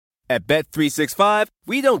At Bet365,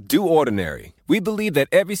 we don't do ordinary. We believe that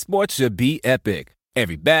every sport should be epic.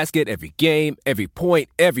 Every basket, every game, every point,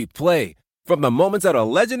 every play. From the moments that are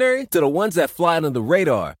legendary to the ones that fly under the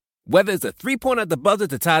radar. Whether it's a three-pointer at the buzzer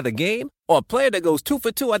to tie the game or a player that goes 2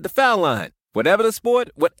 for 2 at the foul line. Whatever the sport,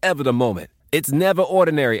 whatever the moment. It's never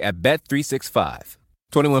ordinary at Bet365.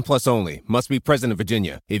 21 plus only. Must be present in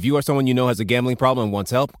Virginia. If you or someone you know has a gambling problem and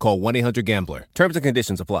wants help, call 1-800-GAMBLER. Terms and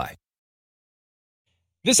conditions apply.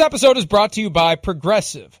 This episode is brought to you by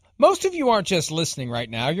Progressive. Most of you aren't just listening right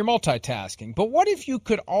now, you're multitasking. But what if you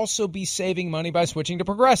could also be saving money by switching to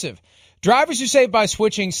Progressive? Drivers who save by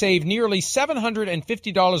switching save nearly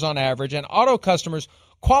 $750 on average, and auto customers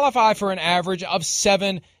qualify for an average of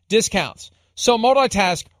 7 discounts. So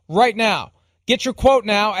multitask right now. Get your quote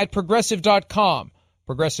now at Progressive.com.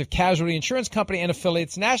 Progressive Casualty Insurance Company and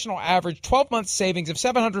affiliates, national average 12-month savings of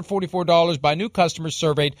 $744 by new customers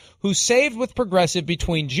surveyed who saved with Progressive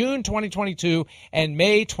between June 2022 and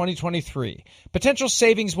May 2023. Potential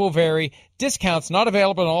savings will vary. Discounts not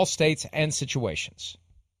available in all states and situations.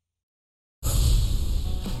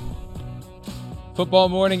 Football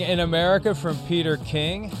Morning in America from Peter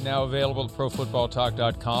King, now available at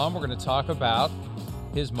ProFootballTalk.com. We're going to talk about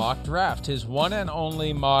his mock draft, his one and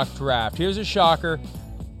only mock draft. Here's a shocker.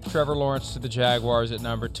 Trevor Lawrence to the Jaguars at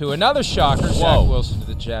number 2. Another shocker, Zach Wilson to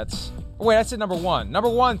the Jets. Oh, wait, I said number 1. Number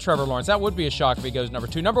 1, Trevor Lawrence. That would be a shock if he goes number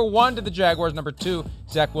 2. Number 1 to the Jaguars. Number 2,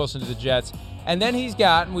 Zach Wilson to the Jets. And then he's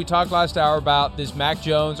got, and we talked last hour about this Mac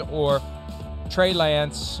Jones or Trey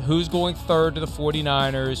Lance, who's going third to the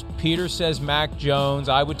 49ers. Peter says Mac Jones.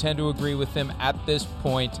 I would tend to agree with him at this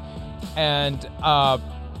point. And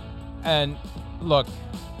look,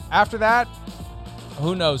 after that,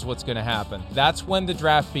 who knows what's going to happen. That's when the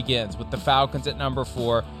draft begins, with the Falcons at number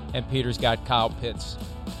 4, and Peter's got Kyle Pitts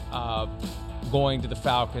going to the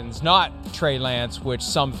Falcons, not Trey Lance, which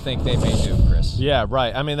some think they may do, Chris. Yeah,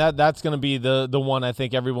 right. I mean, that's going to be the one I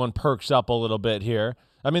think everyone perks up a little bit here.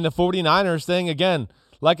 I mean, the 49ers thing, again,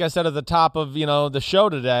 like I said at the top of, the show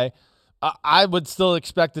today, I would still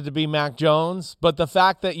expect it to be Mac Jones, but the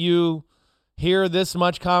fact that you hear this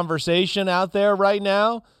much conversation out there right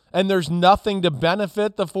now and there's nothing to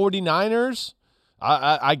benefit the 49ers,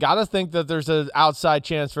 I got to think that there's an outside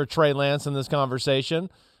chance for Trey Lance in this conversation.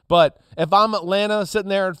 But if I'm Atlanta sitting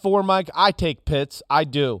there at 4, Mike, I take Pitts. I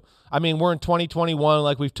do. I mean, we're in 2021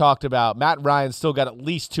 like we've talked about. Matt Ryan's still got at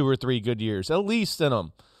least 2 or 3 good years, at least in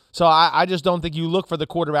them. So I just don't think you look for the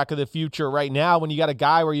quarterback of the future right now when you got a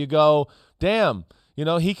guy where you go, damn,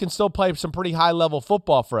 he can still play some pretty high-level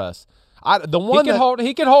football for us.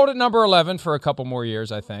 He can hold at number 11 for a couple more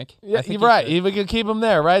years, I think. Yeah, you're right. We could keep him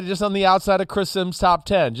there, right? Just on the outside of Chris Simms' top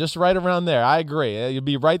 10, just right around there. I agree. You'd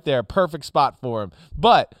be right there, perfect spot for him.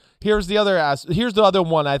 But here's the other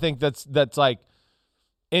one I think that's like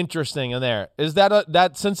interesting in there is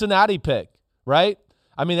that Cincinnati pick, right?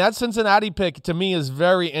 I mean, that Cincinnati pick to me is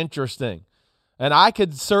very interesting, and I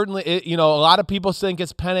could certainly, a lot of people think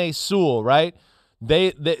it's Penei Sewell, right?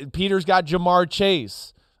 Peter's got Jamar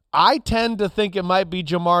Chase. I tend to think it might be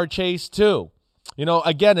Jamar Chase too.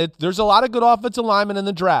 Again, there's a lot of good offensive linemen in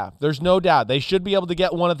the draft. There's no doubt. They should be able to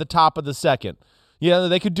get one at the top of the second.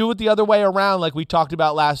 They could do it the other way around like we talked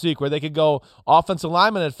about last week, where they could go offensive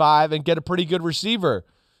lineman at 5 and get a pretty good receiver,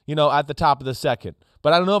 at the top of the second.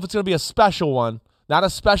 But I don't know if it's going to be a special one, not a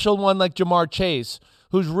special one like Jamar Chase,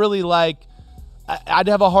 who's really like, I'd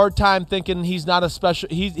have a hard time thinking he's not a special.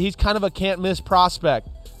 He's kind of a can't-miss prospect.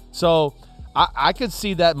 So I could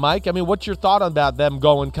see that, Mike. I mean, what's your thought about them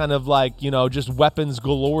going kind of like, just weapons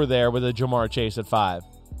galore there with a Jamar Chase at 5?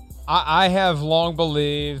 I have long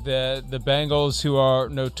believed that the Bengals, who are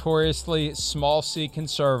notoriously small C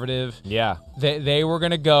conservative, they were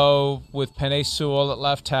going to go with Penei Sewell at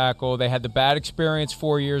left tackle. They had the bad experience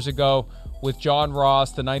 4 years ago with John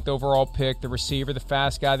Ross, the 9th overall pick, the receiver, the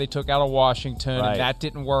fast guy they took out of Washington, and that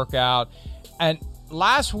didn't work out. And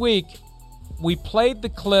last week, we played the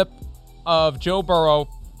clip of Joe Burrow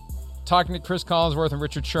talking to Chris Collinsworth and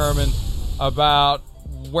Richard Sherman about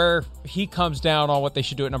where he comes down on what they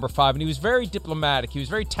should do at number 5. And he was very diplomatic. He was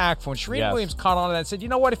very tactful. And Shereen Williams caught on to that and said, you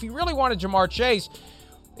know what, if he really wanted Jamar Chase,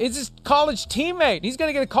 it's his college teammate. He's going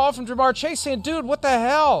to get a call from Jamar Chase saying, dude, what the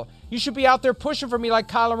hell? You should be out there pushing for me like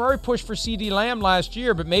Kyler Murray pushed for CeeDee Lamb last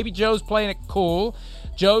year. But maybe Joe's playing it cool.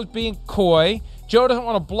 Joe's being coy. Joe doesn't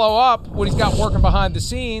want to blow up what he's got working behind the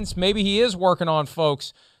scenes. Maybe he is working on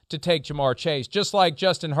folks to take Jamar Chase, just like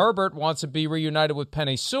Justin Herbert wants to be reunited with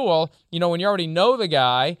Penei Sewell. When you already know the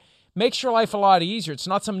guy, makes your life a lot easier. It's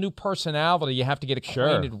not some new personality you have to get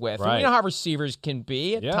acquainted with. Right. And you know how receivers can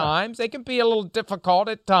be at times. They can be a little difficult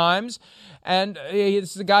at times. And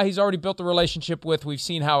it's the guy he's already built a relationship with. We've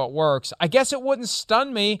seen how it works. I guess it wouldn't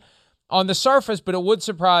stun me on the surface, but it would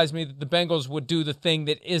surprise me that the Bengals would do the thing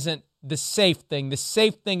that isn't the safe thing. The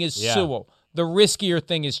safe thing is Sewell. The riskier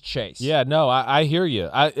thing is Chase. Yeah, no, I hear you.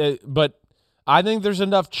 But I think there's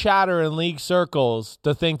enough chatter in league circles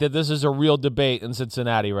to think that this is a real debate in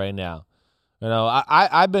Cincinnati right now. You know,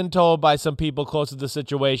 I've been told by some people close to the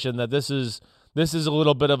situation that this is a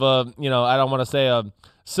little bit of a, I don't want to say a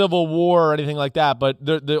civil war or anything like that, but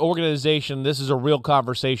the organization, this is a real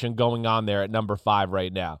conversation going on there at number 5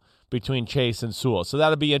 right now between Chase and Sewell. So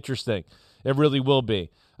that'll be interesting. It really will be.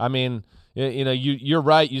 I mean, you're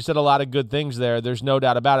right. You said a lot of good things there. There's no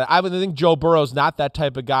doubt about it. I would think Joe Burrow's not that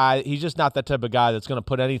type of guy. He's just not that type of guy that's going to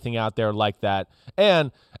put anything out there like that.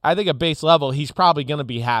 And I think at base level, he's probably going to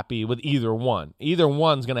be happy with either one. Either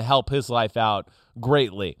one's going to help his life out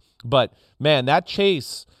greatly. But, man, that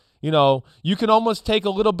Chase, you can almost take a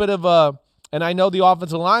little bit of a – and I know the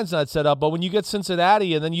offensive line's not set up, but when you get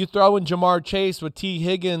Cincinnati and then you throw in Jamar Chase with T.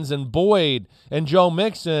 Higgins and Boyd and Joe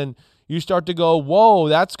Mixon – you start to go, whoa,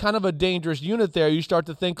 that's kind of a dangerous unit there. You start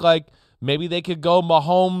to think like maybe they could go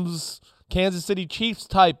Mahomes, Kansas City Chiefs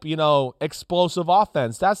type, explosive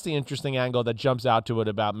offense. That's the interesting angle that jumps out to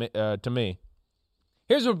it to me.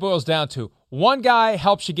 Here's what it boils down to. One guy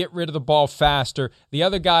helps you get rid of the ball faster. The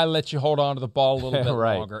other guy lets you hold on to the ball a little bit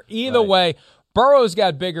longer. Either way, Burrow's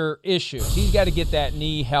got bigger issues. He's got to get that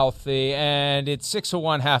knee healthy, and it's 6 of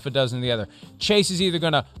one, half a dozen of the other. Chase is either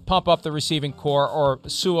going to pump up the receiving core, or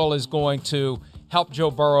Sewell is going to help Joe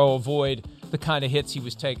Burrow avoid the kind of hits he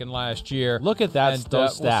was taking last year. Look at that,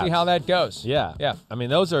 those stats. We'll see how that goes. Yeah. Yeah. I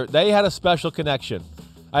mean, they had a special connection.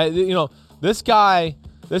 This guy.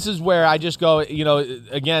 This is where I just go,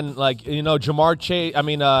 again, like, Jamar Chase,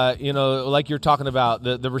 like you're talking about,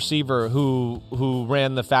 the receiver who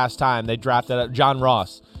ran the fast time. They drafted up John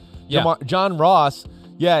Ross. Yeah. John Ross,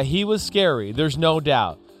 he was scary. There's no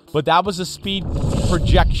doubt. But that was a speed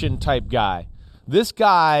projection type guy. This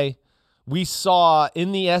guy we saw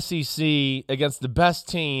in the SEC against the best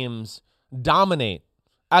teams dominate.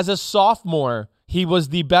 As a sophomore, he was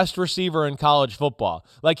the best receiver in college football.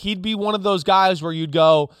 Like, he'd be one of those guys where you'd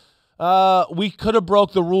go, we could have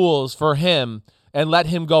broke the rules for him and let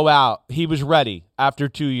him go out. He was ready after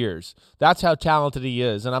 2 years. That's how talented he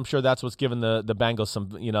is, and I'm sure that's what's given the Bengals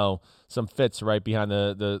some fits right behind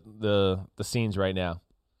the scenes right now.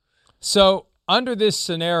 So, under this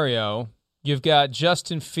scenario, you've got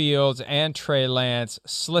Justin Fields and Trey Lance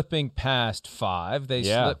slipping past 5. They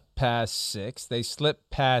slip past 6. They slip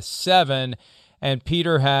past 7. And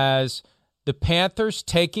Peter has the Panthers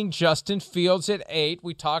taking Justin Fields at 8.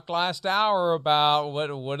 We talked last hour about what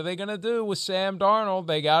are they going to do with Sam Darnold.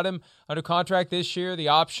 They got him under contract this year. The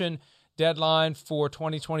option deadline for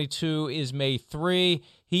 2022 is May 3.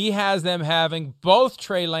 He has them having both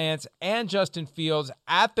Trey Lance and Justin Fields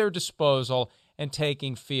at their disposal and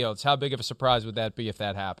taking Fields. How big of a surprise would that be if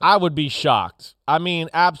that happened? I would be shocked. I mean,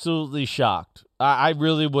 absolutely shocked. I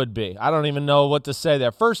really would be. I don't even know what to say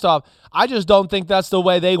there. First off, I just don't think that's the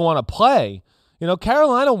way they want to play.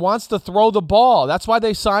 Carolina wants to throw the ball. That's why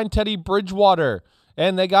they signed Teddy Bridgewater,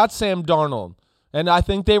 and they got Sam Darnold. And I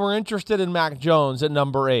think they were interested in Mac Jones at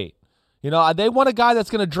number 8. They want a guy that's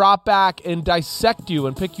going to drop back and dissect you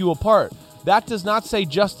and pick you apart. That does not say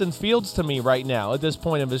Justin Fields to me right now at this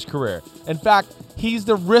point of his career. In fact, he's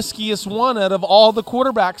the riskiest one out of all the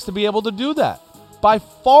quarterbacks to be able to do that. By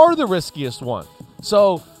far the riskiest one.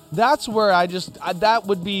 So that's where that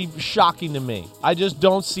would be shocking to me. I just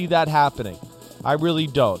don't see that happening. I really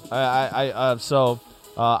don't. So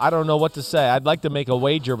I don't know what to say. I'd like to make a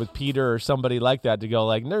wager with Peter or somebody like that to go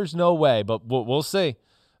like, there's no way, but we'll see.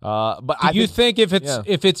 But do you think if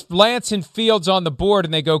it's Lance and Fields on the board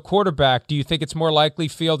and they go quarterback, do you think it's more likely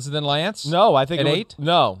Fields than Lance? No, I think at 8.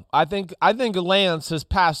 No, I think Lance has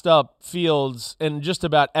passed up Fields in just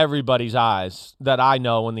about everybody's eyes that I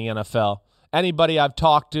know in the NFL. Anybody I've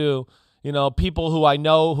talked to, people who I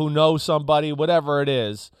know who know somebody, whatever it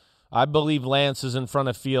is, I believe Lance is in front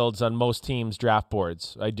of Fields on most teams' draft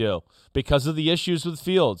boards. I do, because of the issues with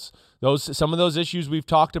Fields. Some of those issues we've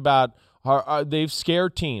talked about. They've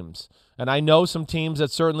scared teams. And I know some teams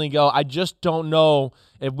that certainly go, I just don't know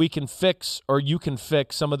if we can fix or you can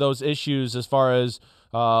fix some of those issues as far as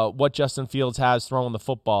what Justin Fields has throwing the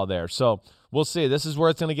football there. So we'll see. This is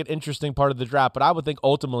where it's going to get interesting part of the draft. But I would think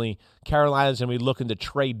ultimately Carolina's going to be looking to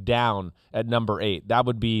trade down at number 8. That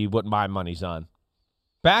would be what my money's on.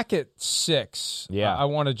 Back at 6, I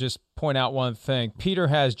want to just point out one thing. Peter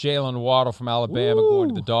has Jaylen Waddle from Alabama going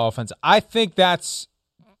to the Dolphins. I think that's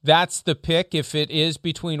the pick if it is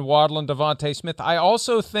between Waddle and DeVonta Smith. I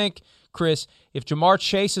also think, Chris, if Jamar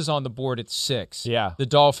Chase is on the board at 6, the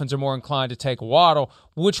Dolphins are more inclined to take Waddle,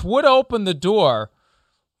 which would open the door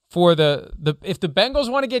for if the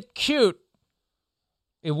Bengals want to get cute,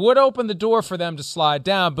 it would open the door for them to slide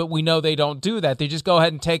down, but we know they don't do that. They just go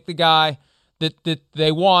ahead and take the guy that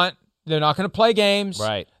they want. They're not going to play games.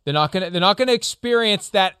 Right. They're not going to experience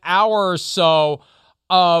that hour or so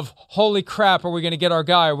of holy crap, are we going to get our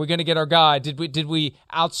guy? Are we going to get our guy? Did we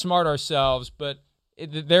outsmart ourselves? But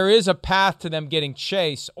there is a path to them getting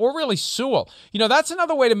Chase or really Sewell. That's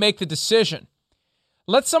another way to make the decision.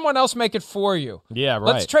 Let someone else make it for you. Yeah,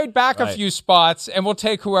 right. Let's trade back a few spots and we'll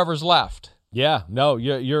take whoever's left. Yeah, no,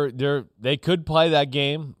 they could play that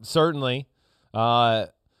game, certainly.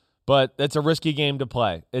 But it's a risky game to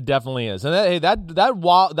play. It definitely is. And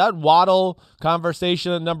that Waddle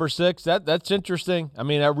conversation at number 6, that's interesting. I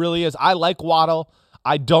mean, that really is. I like Waddle.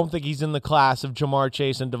 I don't think he's in the class of Jamar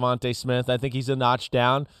Chase and DeVonta Smith. I think he's a notch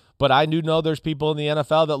down. But I do know there's people in the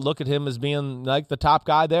NFL that look at him as being like the top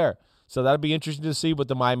guy there. So that'd be interesting to see with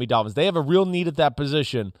the Miami Dolphins. They have a real need at that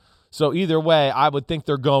position. So either way, I would think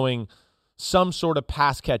they're going some sort of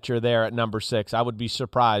pass catcher there at number 6. I would be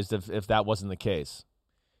surprised if that wasn't the case.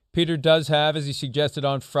 Peter does have, as he suggested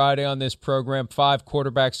on Friday on this program, 5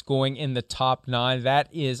 quarterbacks going in the top 9. That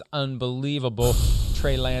is unbelievable.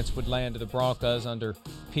 Trey Lance would land to the Broncos under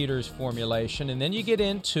Peter's formulation. And then you get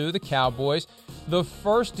into the Cowboys. The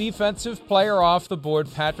first defensive player off the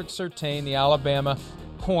board, Patrick Surtain, the Alabama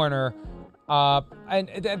corner. And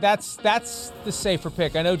that's the safer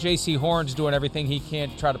pick. I know J.C. Horn's doing everything he can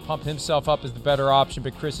to try to pump himself up as the better option.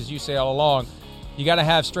 But, Chris, as you say all along, you got to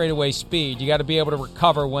have straightaway speed. You got to be able to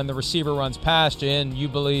recover when the receiver runs past you, and you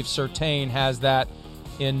believe Surtain has that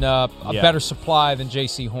in a better supply than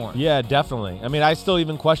J.C. Horn. Yeah, definitely. I mean, I still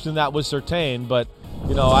even question that with Surtain, but,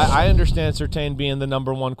 I understand Surtain being the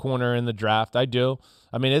number 1 corner in the draft. I do.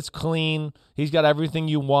 I mean, it's clean. He's got everything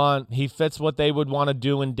you want. He fits what they would want to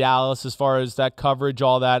do in Dallas as far as that coverage,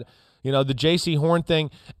 all that. The J.C. Horn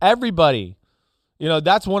thing, everybody –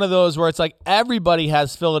 that's one of those where it's like everybody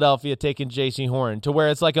has Philadelphia taking J.C. Horn to where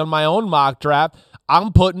it's like on my own mock draft,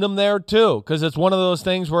 I'm putting them there too because it's one of those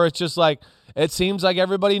things where it's just like it seems like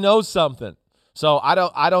everybody knows something. So I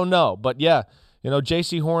don't know. But, yeah,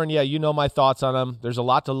 J.C. Horn, my thoughts on him. There's a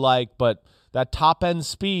lot to like, but that top-end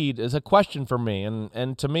speed is a question for me.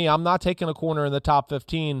 And to me, I'm not taking a corner in the top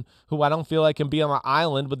 15 who I don't feel like can be on an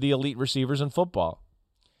island with the elite receivers in football.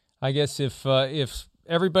 I guess if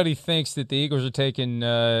everybody thinks that the Eagles are taking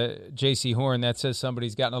J.C. Horn, that says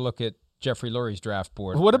somebody's gotten a look at Jeffrey Lurie's draft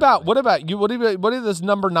board. What about you? What is this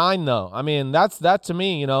number 9 though? I mean, that's to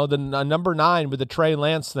me, the number 9 with the Trey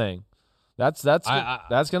Lance thing. That's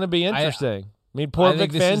going to be interesting. I mean, poor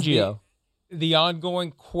Vic Fangio. The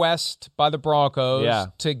ongoing quest by the Broncos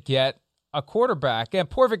to get a quarterback, and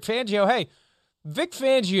poor Vic Fangio. Hey, Vic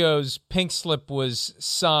Fangio's pink slip was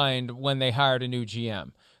signed when they hired a new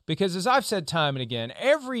GM. Because as I've said time and again,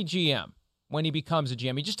 every GM, when he becomes a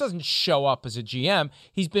GM, he just doesn't show up as a GM.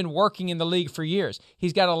 He's been working in the league for years.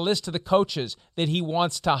 He's got a list of the coaches that he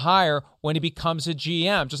wants to hire when he becomes a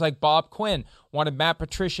GM, just like Bob Quinn wanted Matt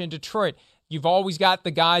Patricia in Detroit. You've always got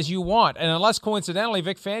the guys you want. And unless coincidentally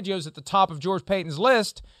Vic Fangio's at the top of George Payton's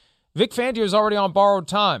list, Vic Fangio's already on borrowed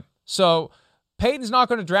time. So Payton's not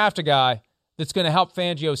going to draft a guy that's going to help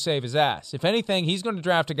Fangio save his ass. If anything, he's going to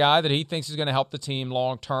draft a guy that he thinks is going to help the team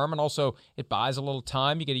long term, and also it buys a little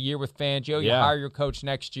time. You get a year with Fangio, you hire your coach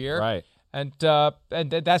next year, right? And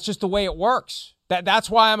that's just the way it works. That's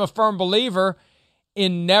why I'm a firm believer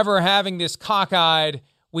in never having this cockeyed.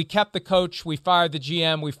 We kept the coach, we fired the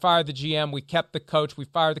GM, we fired the GM, we kept the coach, we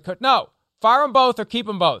fired the coach. No, fire them both or keep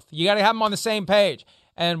them both. You got to have them on the same page.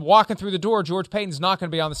 And walking through the door, George Payton's not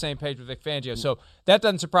going to be on the same page with Vic Fangio. So that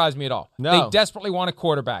doesn't surprise me at all. No. They desperately want a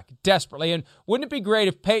quarterback. Desperately. And wouldn't it be great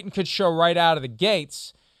if Payton could show right out of the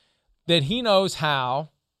gates that he knows how,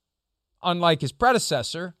 unlike his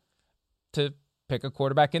predecessor, to pick a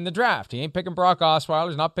quarterback in the draft. He ain't picking Brock Osweiler.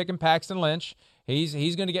 He's not picking Paxton Lynch.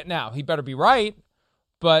 He's going to get now. He better be right,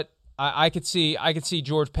 but I could see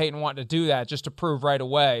George Payton wanting to do that just to prove right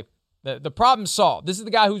away the problem's solved. This is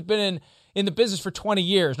the guy who's been in the business for 20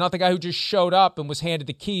 years, not the guy who just showed up and was handed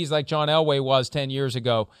the keys like John Elway was 10 years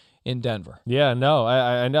ago in Denver. Yeah, no,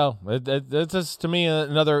 I know. It's just, to me,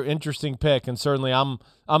 another interesting pick, and certainly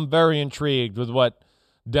I'm very intrigued with what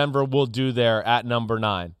Denver will do there at number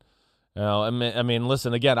 9. I mean,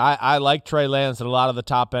 listen, again, I like Trey Lance and a lot of the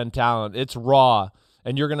top-end talent. It's raw,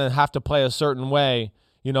 and you're going to have to play a certain way,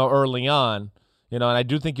 early on. And I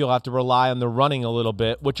do think you'll have to rely on the running a little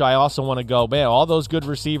bit, which I also want to go, man, all those good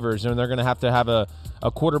receivers, and they're going to have a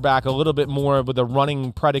quarterback a little bit more with a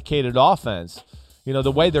running predicated offense.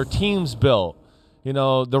 The way their team's built,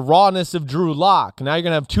 the rawness of Drew Lock. Now you're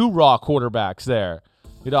going to have 2 raw quarterbacks there.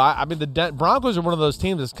 The Broncos are one of those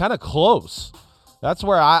teams that's kind of close. That's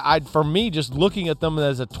where for me, just looking at them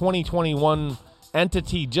as a 2021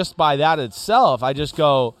 entity just by that itself, I just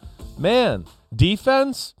go, man,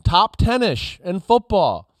 defense, top 10-ish in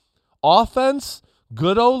football. Offense,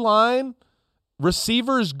 good O-line,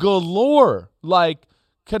 receivers galore. Like,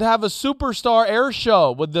 could have a superstar air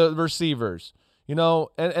show with the receivers.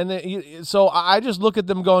 So I just look at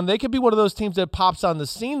them going, they could be one of those teams that pops on the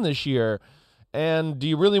scene this year. And do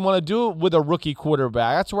you really want to do it with a rookie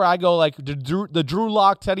quarterback? That's where I go, like, the Drew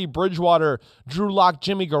Lock, Teddy Bridgewater, Drew Lock,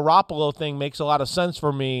 Jimmy Garoppolo thing makes a lot of sense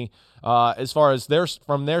for me as far as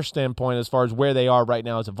from their standpoint, as far as where they are right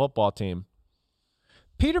now as a football team.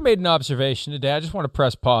 Peter made an observation today. I just want to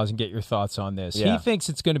press pause and get your thoughts on this. Yeah. He thinks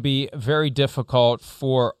it's going to be very difficult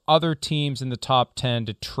for other teams in the top 10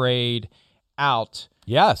 to trade out.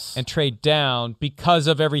 Yes. And trade down because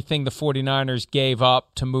of everything the 49ers gave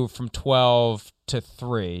up to move from 12 to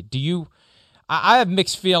 3. I have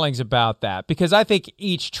mixed feelings about that because I think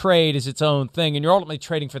each trade is its own thing, and you're ultimately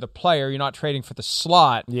trading for the player. You're not trading for the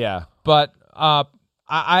slot. Yeah. But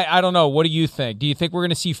I don't know. What do you think? Do you think we're going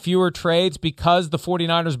to see fewer trades because the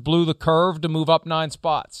 49ers blew the curve to move up 9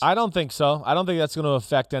 spots? I don't think so. I don't think that's going to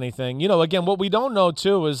affect anything. Again, what we don't know,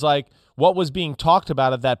 too, is like, what was being talked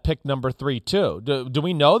about at that pick number 3 too? Do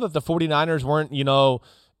we know that the 49ers weren't,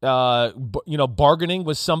 bargaining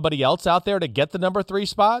with somebody else out there to get the number 3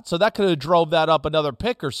 spot? So that could have drove that up another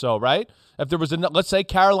pick or so, right? If there was let's say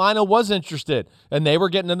Carolina was interested and they were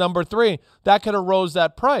getting the number 3, that could have rose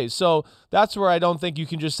that price. So that's where I don't think you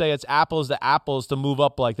can just say it's apples to apples to move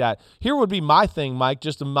up like that. Here would be my thing, Mike,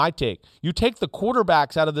 just my take. You take the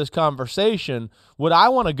quarterbacks out of this conversation. Would I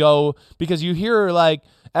want to go, because you hear like,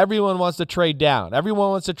 everyone wants to trade down. Everyone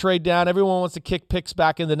wants to trade down. Everyone wants to kick picks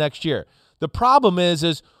back into next year. The problem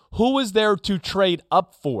is who is there to trade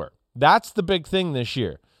up for? That's the big thing this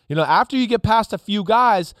year. After you get past a few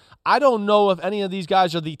guys, I don't know if any of these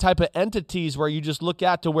guys are the type of entities where you just look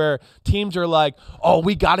at to where teams are like, oh,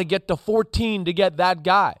 we got to get to 14 to get that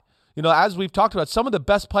guy. As we've talked about, some of the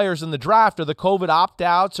best players in the draft are the COVID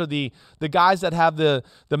opt-outs or the guys that have the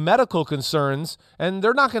medical concerns, and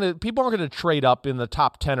people aren't going to trade up in the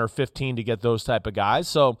top 10 or 15 to get those type of guys.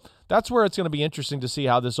 So that's where it's going to be interesting to see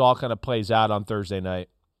how this all kind of plays out on Thursday night.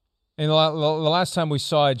 And the last time we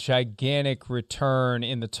saw a gigantic return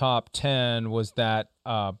in the top 10 was that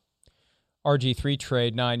RG3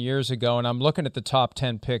 trade 9 years ago, and I'm looking at the top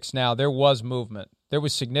 10 picks now. There was movement. There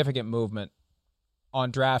was significant movement on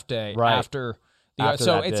draft day after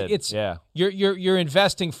you're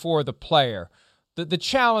investing for the player. The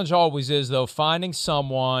challenge always is, though, finding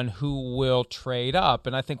someone who will trade up.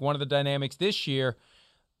 And I think one of the dynamics this year,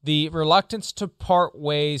 the reluctance to part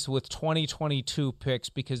ways with 2022 picks,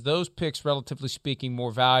 because those picks, relatively speaking,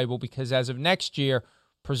 more valuable, because as of next year,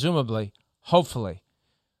 presumably, hopefully,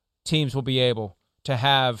 teams will be able to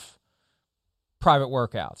have private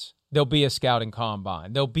workouts. There'll be a scouting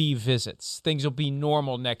combine. There'll be visits. Things will be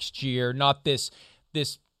normal next year, not this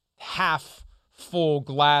half full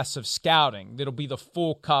glass of scouting. That'll be the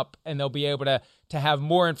full cup, and they'll be able to have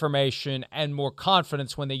more information and more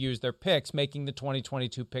confidence when they use their picks, making the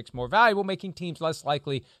 2022 picks more valuable, making teams less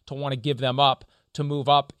likely to want to give them up to move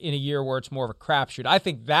up in a year where it's more of a crapshoot. I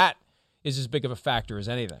think that is as big of a factor as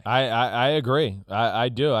anything. I agree. I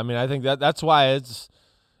do. I mean, I think that's why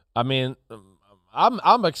I'm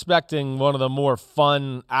expecting one of the more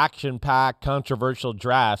fun, action-packed, controversial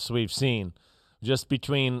drafts we've seen. Just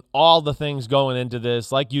between all the things going into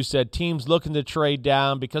this, like you said, teams looking to trade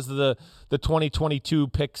down because of the 2022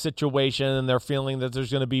 pick situation, and they're feeling that there's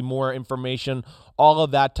going to be more information, all of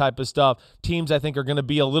that type of stuff. Teams, I think, are going to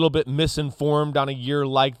be a little bit misinformed on a year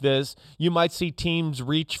like this. You might see teams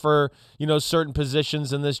reach for, certain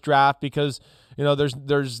positions in this draft because,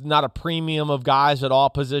 there's not a premium of guys at all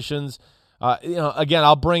positions. Again,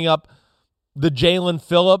 I'll bring up the Jaylen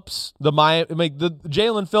Phillips, the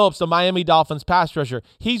Miami Dolphins pass rusher.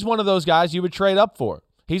 He's one of those guys you would trade up for.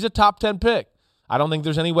 He's a top 10 pick. I don't think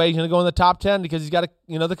there's any way he's going to go in the top 10 because he's got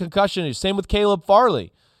the concussion. Same with Caleb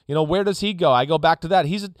Farley. Where does he go? I go back to that.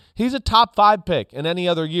 He's a top 5 pick in any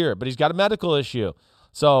other year, but he's got a medical issue.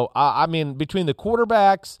 So, between the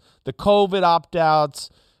quarterbacks, the COVID opt-outs,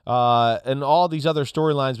 and all these other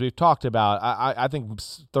storylines we've talked about, I think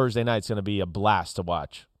Thursday night's going to be a blast to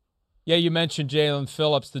watch. Yeah, you mentioned Jalen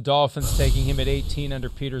Phillips, the Dolphins taking him at 18 under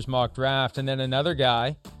Peter's mock draft. And then another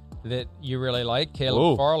guy that you really like,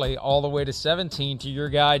 Caleb Farley, all the way to 17 to your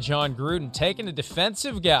guy, John Gruden, taking a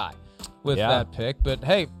defensive guy with that pick. But,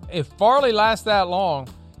 hey, if Farley lasts that long,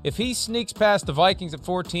 if he sneaks past the Vikings at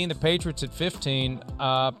 14, the Patriots at 15,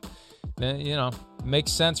 then,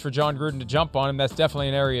 makes sense for John Gruden to jump on him. That's definitely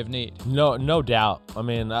an area of need. No doubt. I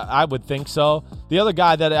mean, I would think so. The other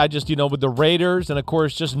guy that I just, with the Raiders and, of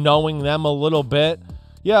course, just knowing them a little bit,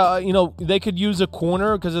 they could use a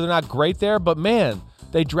corner because they're not great there. But, man,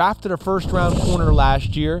 they drafted a first-round corner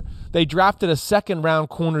last year. They drafted a second-round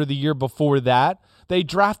corner the year before that. They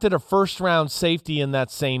drafted a first-round safety in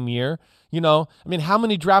that same year. How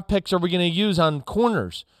many draft picks are we going to use on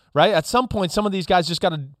corners, right? At some point, some of these guys just got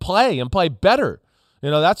to play and play better.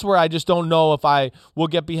 That's where I just don't know if I will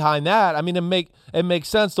get behind that. I mean, it makes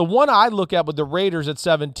sense. The one I look at with the Raiders at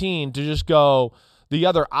 17 to just go the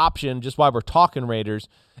other option, just while we're talking Raiders,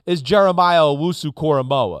 is Jeremiah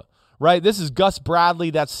Owusu-Koramoah, right? This is Gus Bradley,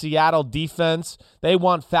 that Seattle defense. They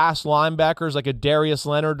want fast linebackers like a Darius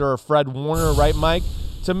Leonard or a Fred Warner, right, Mike?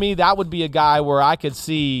 To me, that would be a guy where I could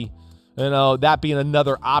see that being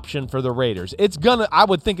another option for the Raiders. I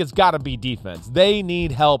would think it's got to be defense. They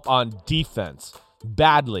need help on defense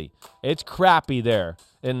badly. It's crappy there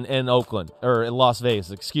in Oakland, or in Las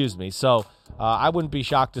Vegas, excuse me. So I wouldn't be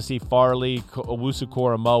shocked to see Farley,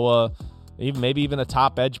 Owusu-Koramoah, maybe even a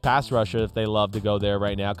top edge pass rusher if they love to go there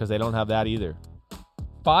right now, because they don't have that either.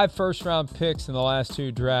 5 first-round picks in the last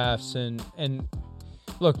 2 drafts. And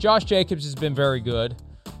look, Josh Jacobs has been very good.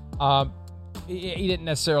 He didn't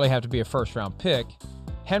necessarily have to be a first-round pick.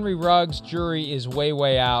 Henry Ruggs' jury is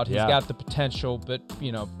way out. He's got the potential, but,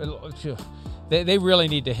 they really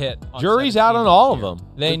need to hit. Jury's out on all of them.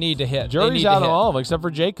 They need to hit. Jury's out on all of them, except for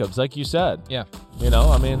Jacobs, like you said. Yeah.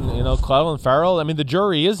 Clelin Ferrell. I mean, the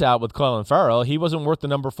jury is out with Clelin Ferrell. He wasn't worth the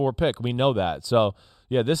number 4 pick. We know that. So,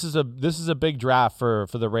 yeah, this is a big draft for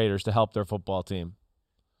the Raiders to help their football team.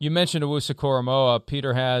 You mentioned Owusu-Koramoah.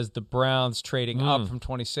 Peter has the Browns trading up from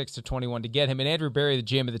 26 to 21 to get him. And Andrew Berry, the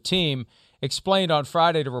GM of the team, explained on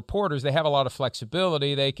Friday to reporters they have a lot of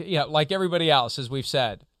flexibility. They can, like everybody else, as we've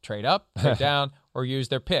said, trade up, trade down, or use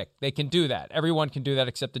their pick. They can do that. Everyone can do that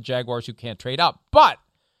except the Jaguars, who can't trade up. But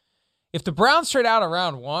if the Browns trade out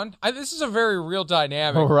around 1, this is a very real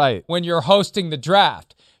dynamic when you're hosting the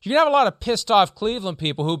draft. You're going to have a lot of pissed-off Cleveland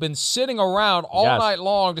people who've been sitting around all night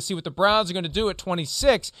long to see what the Browns are going to do at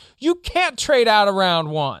 26. You can't trade out around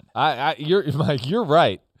 1. Mike, you're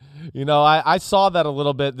right. I saw that a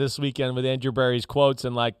little bit this weekend with Andrew Berry's quotes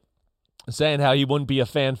and, saying how he wouldn't be a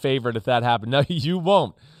fan favorite if that happened. No, you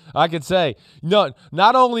won't. I could say, no,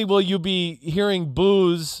 not only will you be hearing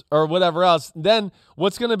boos or whatever else, then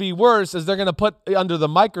what's going to be worse is they're going to put under the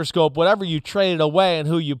microscope whatever you traded away and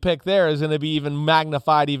who you pick there is going to be even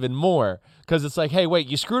magnified even more. Because it's like, hey, wait,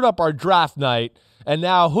 you screwed up our draft night, and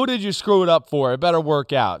now who did you screw it up for? It better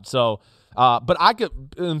work out. So, but I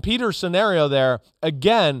could, in Peter's scenario there,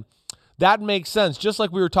 again, that makes sense. Just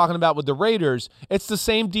like we were talking about with the Raiders, it's the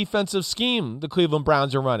same defensive scheme the Cleveland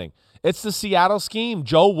Browns are running. It's the Seattle scheme.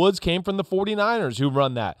 Joe Woods came from the 49ers who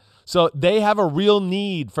run that. So they have a real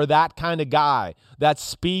need for that kind of guy, that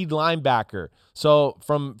speed linebacker. So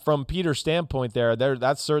from Peter's standpoint there,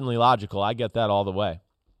 that's certainly logical. I get that all the way.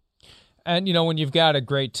 And, when you've got a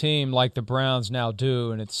great team like the Browns now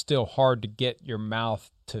do, and it's still hard to get your mouth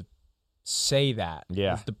to say that.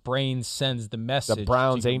 Yeah. The brain sends the message. The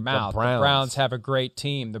Browns to your ain't mouth. the Browns. The Browns have a great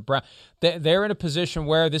team. They're in a position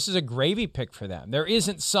where this is a gravy pick for them. There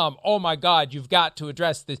isn't some, oh my God, you've got to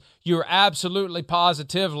address this. You're absolutely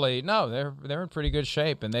positively. No, they're in pretty good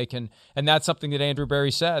shape, and they can. And that's something that Andrew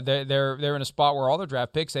Berry said. They're in a spot where all their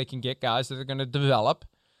draft picks, they can get guys that are going to develop.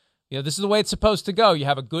 This is the way it's supposed to go. You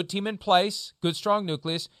have a good team in place, good strong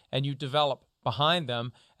nucleus, and you develop behind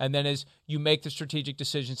them. And then as you make the strategic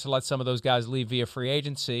decisions to let some of those guys leave via free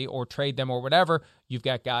agency or trade them or whatever, you've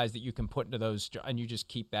got guys that you can put into those, and you just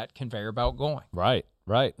keep that conveyor belt going. Right.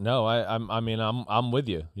 No, I'm with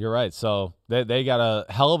you. You're right. So they got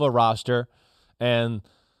a hell of a roster, and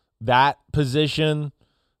that position,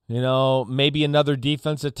 maybe another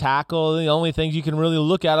defensive tackle, the only things you can really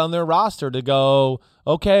look at on their roster to go,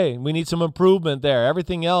 okay, we need some improvement there.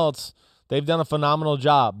 Everything else, they've done a phenomenal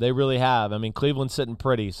job. They really have. I mean, Cleveland's sitting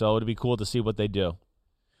pretty, so it'd be cool to see what they do.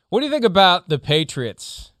 What do you think about the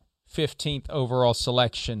Patriots' 15th overall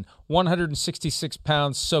selection, 166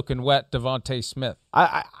 pounds soaking wet, DeVonta Smith?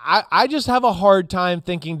 I just have a hard time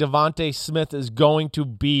thinking DeVonta Smith is going to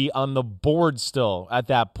be on the board still at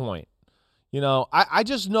that point. I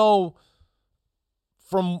just know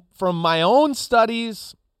from my own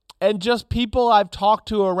studies And just people I've talked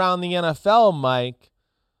to around the NFL, Mike,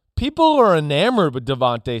 people are enamored with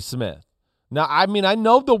DeVonta Smith. Now, I mean, I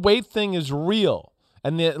know the weight thing is real.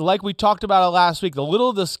 And like we talked about it last week,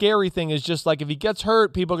 the scary thing is just like if he gets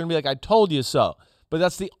hurt, people are going to be like, I told you so. But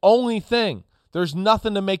that's the only thing. There's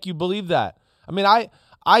nothing to make you believe that. I mean,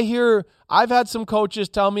 I've had some coaches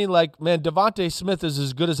tell me like, man, DeVonta Smith is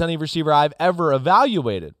as good as any receiver I've ever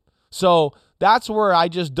evaluated. So that's where I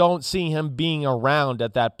just don't see him being around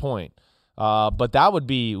at that point. But that would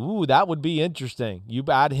be interesting. You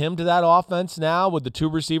add him to that offense now with the 2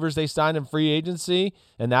 receivers they signed in free agency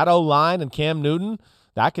and that O-line and Cam Newton.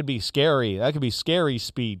 That could be scary. That could be scary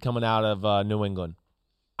speed coming out of New England.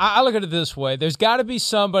 I look at it this way. There's got to be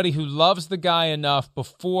somebody who loves the guy enough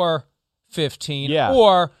before 15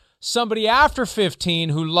 or somebody after 15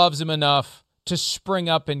 who loves him enough to spring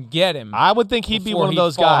up and get him. I would think he'd be one of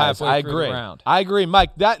those guys. I agree,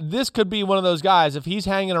 Mike. This could be one of those guys. If he's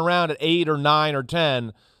hanging around at 8 or 9 or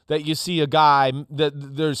 10, that you see a guy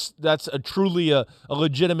that's truly a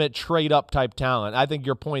legitimate trade up type talent. I think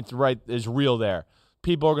your point is real there.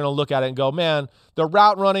 People are going to look at it and go, man, the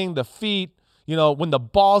route running, the feet, when the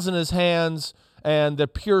ball's in his hands, and the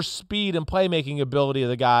pure speed and playmaking ability of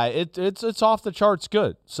the guy, it's off the charts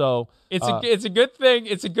good. So it's a good thing.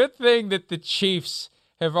 It's a good thing that the Chiefs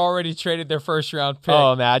have already traded their first round pick.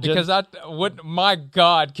 Oh, imagine! Because my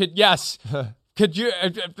God, could you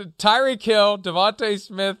Tyreek Hill, DeVonta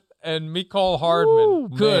Smith, and Mecole Hardman? Ooh,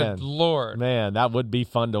 good Lord, man, that would be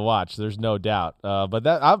fun to watch. There's no doubt. But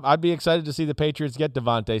I'd be excited to see the Patriots get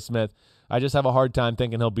DeVonta Smith. I just have a hard time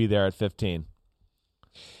thinking he'll be there at 15.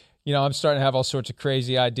 I'm starting to have all sorts of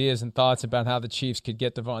crazy ideas and thoughts about how the Chiefs could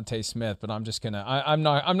get DeVonta Smith, but I'm just I'm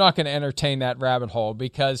not gonna entertain that rabbit hole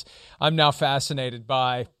because I'm now fascinated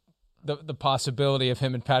by the possibility of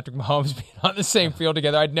him and Patrick Mahomes being on the same field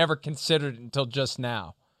together. I'd never considered it until just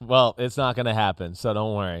now. Well, it's not going to happen, so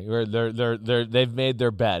don't worry. They've made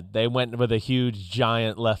their bed. They went with a huge,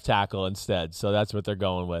 giant left tackle instead, so that's what they're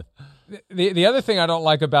going with. The other thing I don't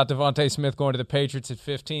like about DeVonta Smith going to the Patriots at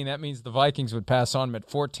 15, that means the Vikings would pass on him at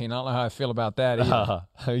 14. I don't know how I feel about that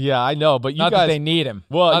either. Yeah, I know, but not that they need him.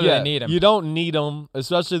 Well, they need him. You don't need him,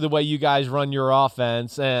 especially the way you guys run your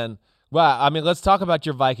offense. And, well, I mean, let's talk about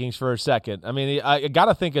your Vikings for a second. I mean, I got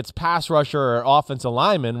to think it's pass rusher or offensive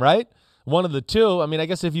lineman, right? One of the two. I mean, I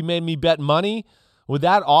guess if you made me bet money with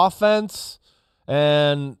that offense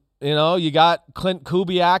and – you got Clint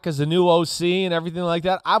Kubiak as the new OC and everything like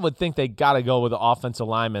that. I would think they got to go with the offensive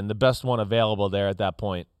lineman, the best one available there at that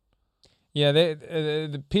point. Yeah,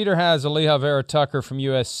 Peter has Elijah Vera Tucker from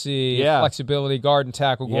USC. Yeah. Flexibility, guard and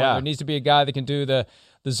tackle. Yeah. There needs to be a guy that can do the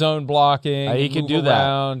zone blocking. He can do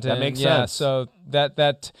that. That makes sense. So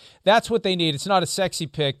that's what they need. It's not a sexy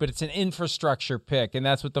pick, but it's an infrastructure pick, and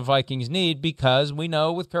that's what the Vikings need because we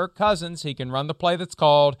know with Kirk Cousins, he can run the play that's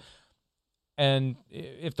called. And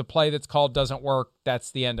if the play that's called doesn't work,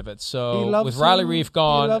 that's the end of it. So with Riley Reif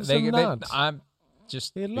gone, I'm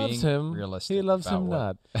just being realistic. He loves him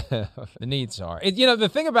not. The needs are. The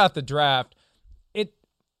thing about the draft,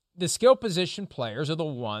 the skill position players are the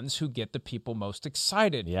ones who get the people most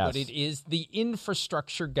excited. Yes. But it is the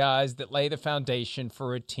infrastructure guys that lay the foundation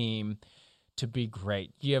for a team to be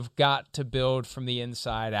great. You've got to build from the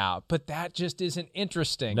inside out. But that just isn't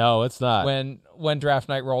interesting. No, it's not. When draft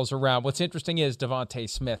night rolls around. What's interesting is DeVonta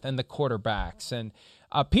Smith and the quarterbacks. And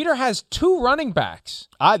Peter has 2 running backs.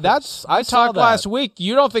 I talked last week.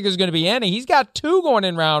 You don't think there's going to be any. He's got 2 going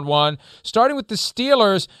in round 1, starting with the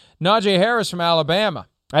Steelers, Najee Harris from Alabama.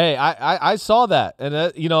 Hey, I saw that. And,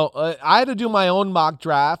 I had to do my own mock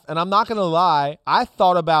draft. And I'm not going to lie. I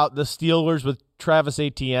thought about the Steelers with Travis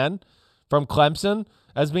Etienne from Clemson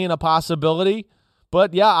as being a possibility.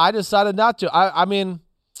 But, yeah, I decided not to. I mean,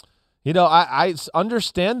 I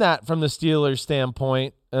understand that from the Steelers'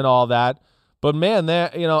 standpoint and all that. But, man,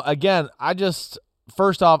 again,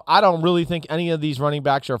 first off, I don't really think any of these running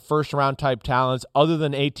backs are first-round type talents other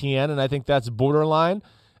than Etienne, and I think that's borderline.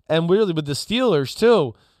 And really with the Steelers,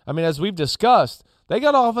 too, I mean, as we've discussed, they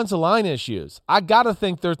got offensive line issues. I got to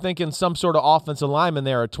think they're thinking some sort of offensive lineman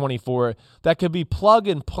there at 24 that could be plug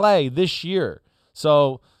and play this year.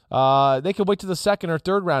 So they could wait to the second or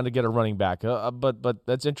third round to get a running back. But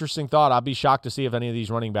that's an interesting thought. I'll be shocked to see if any of these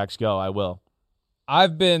running backs go. I will.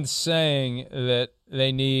 I've been saying that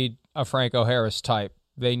they need a Franco Harris type.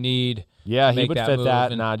 They need he would fit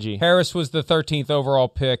that, Najee. Harris was the 13th overall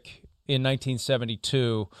pick in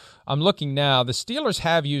 1972. I'm looking now. The Steelers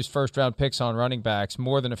have used first-round picks on running backs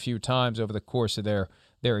more than a few times over the course of their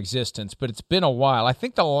existence, but it's been a while. I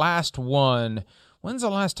think the last one, when's the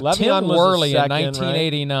last time? Tim Worley in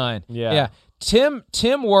 1989. Right? Yeah.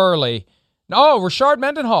 Tim Worley, No, Rashard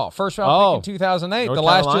Mendenhall, first round pick in 2008, North the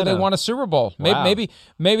last year Carolina. they won a Super Bowl. Wow.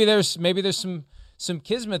 Maybe there's some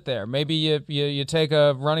kismet there. Maybe you take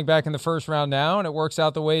a running back in the first round now, and it works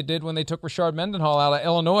out the way it did when they took Rashard Mendenhall out of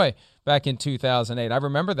Illinois back in 2008. I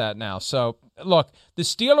remember that now. So, look, the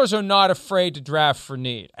Steelers are not afraid to draft for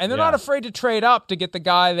need, and they're not afraid to trade up to get the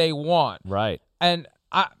guy they want. Right. And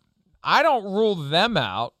I don't rule them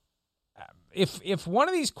out. If one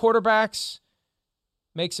of these quarterbacks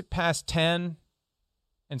makes it past 10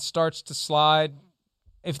 and starts to slide,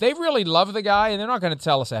 if they really love the guy, and they're not going to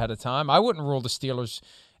tell us ahead of time, I wouldn't rule the Steelers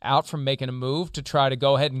out from making a move to try to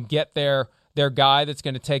go ahead and get their guy that's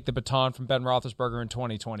going to take the baton from Ben Roethlisberger in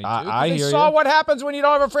 2022. I hear saw you. what happens when you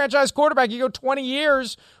don't have a franchise quarterback. You go 20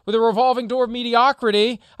 years with a revolving door of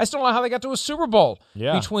mediocrity. I still don't know how they got to a Super Bowl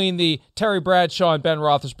between the Terry Bradshaw and Ben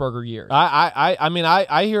Roethlisberger years. I mean,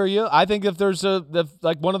 I hear you. I think if there's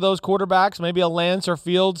like one of those quarterbacks, maybe a Lance or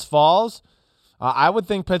Fields falls, I would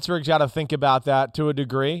think Pittsburgh's got to think about that to a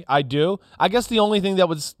degree. I do. I guess the only thing that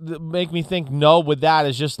would make me think no with that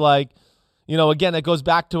is just like, again, it goes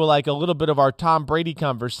back to like a little bit of our Tom Brady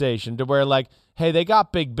conversation to where like, hey, they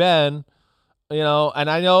got Big Ben, and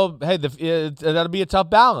I know, hey, that'll be a tough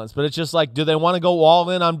balance, but it's just like, do they want to go all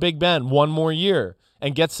in on Big Ben one more year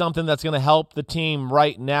and get something that's going to help the team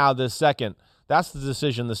right now this second? That's the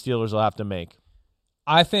decision the Steelers will have to make.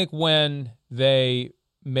 I think when they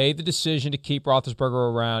made the decision to keep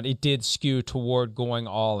Roethlisberger around, it did skew toward going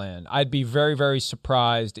all in. I'd be very, very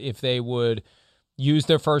surprised if they would use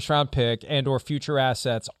their first-round pick and or future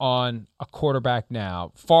assets on a quarterback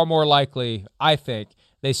now. Far more likely, I think,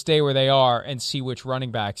 they stay where they are and see which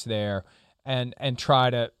running back's there and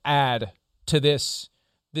try to add to this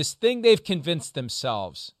thing they've convinced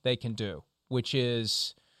themselves they can do, which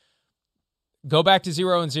is go back to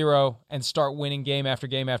 0-0 and start winning game after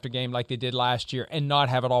game after game like they did last year and not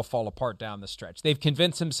have it all fall apart down the stretch. They've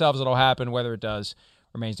convinced themselves it'll happen. Whether it does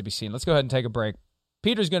remains to be seen. Let's go ahead and take a break.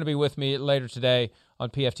 Peter's going to be with me later today on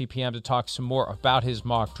PFTPM to talk some more about his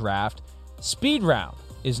mock draft. Speed Round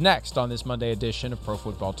is next on this Monday edition of Pro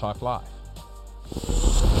Football Talk Live.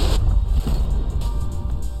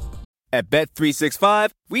 At Bet365,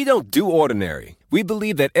 we don't do ordinary. We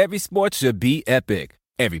believe that every sport should be epic.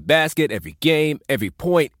 Every basket, every game, every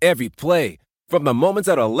point, every play. From the moments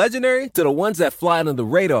that are legendary to the ones that fly under the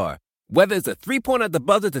radar. Whether it's a three-pointer at the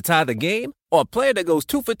buzzer to tie the game or a player that goes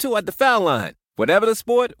 2 for 2 at the foul line. Whatever the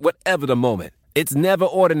sport, whatever the moment. It's never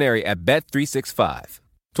ordinary at Bet365.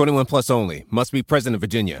 21 plus only. Must be present in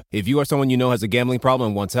Virginia. If you or someone you know has a gambling problem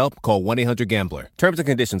and wants help, call 1-800-GAMBLER. Terms and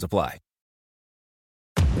conditions apply.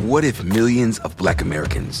 What if millions of Black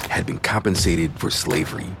Americans had been compensated for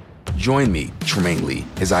slavery? Join me, Tremaine Lee,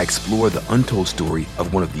 as I explore the untold story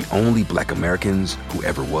of one of the only Black Americans who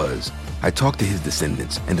ever was. I talk to his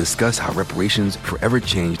descendants and discuss how reparations forever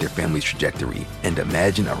changed their family's trajectory and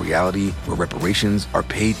imagine a reality where reparations are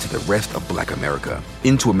paid to the rest of Black America.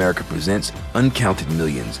 Into America presents Uncounted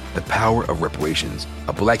Millions, The Power of Reparations,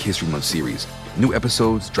 a Black History Month series. New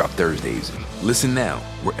episodes drop Thursdays. Listen now,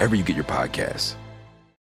 wherever you get your podcasts.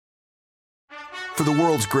 For the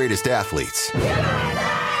world's greatest athletes,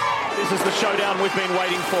 this is the showdown we've been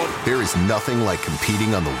waiting for. there is nothing like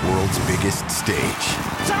competing on the world's biggest stage.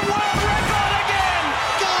 It's a world record again!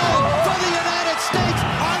 Gold for the United States!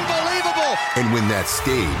 Unbelievable! And when that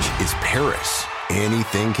stage is Paris,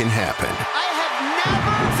 anything can happen. I have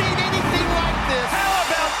never seen anything like this! How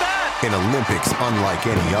about that? An Olympics unlike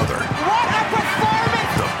any other. What a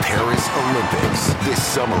performance! The Paris Olympics, this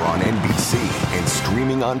summer on NBC and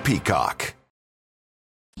streaming on Peacock.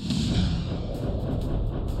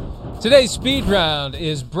 Today's Speed Round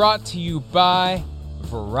is brought to you by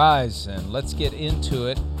Verizon. Let's get into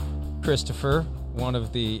it. Christopher, one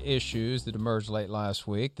of the issues that emerged late last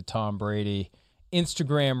week, the Tom Brady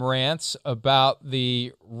Instagram rants about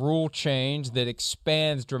the rule change that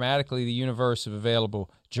expands dramatically the universe of available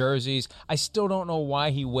jerseys. I still don't know why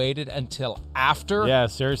he waited until after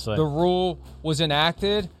seriously, the rule was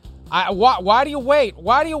enacted. Why do you wait?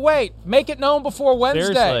 Why do you wait? Make it known before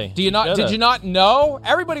Wednesday. Seriously, Do you not? Did you not know?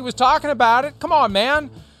 Everybody was talking about it. Come on, man.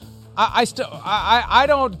 I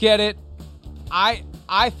don't get it.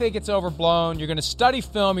 I think it's overblown. You're going to study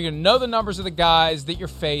film. You're going to know the numbers of the guys that you're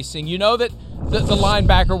facing. You know that the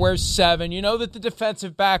linebacker wears 7. You know that the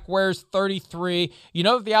defensive back wears 33. You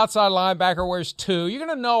know that the outside linebacker wears 2. You're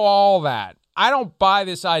going to know all that. I don't buy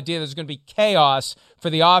this idea there's going to be chaos for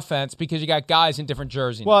the offense because you got guys in different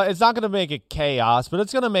jerseys. Well, it's not going to make it chaos, but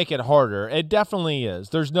it's going to make it harder. It definitely is.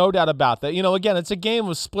 There's no doubt about that. Again, it's a game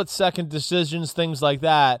with split-second decisions, things like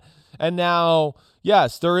that. And now,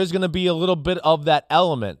 yes, there is going to be a little bit of that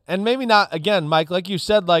element. And maybe not, again, Mike, like you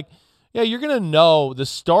said, like, yeah, you're going to know the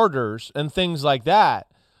starters and things like that,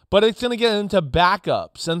 but it's going to get into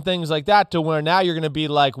backups and things like that to where now you're going to be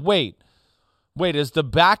like, wait, is the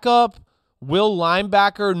backup Will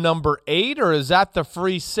linebacker number 8, or is that the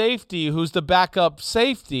free safety who's the backup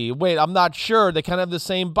safety? Wait, I'm not sure. They kind of have the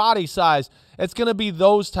same body size. It's going to be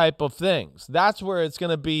those type of things. That's where it's going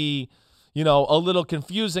to be, a little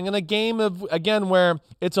confusing. In a game of, again, where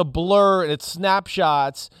it's a blur and it's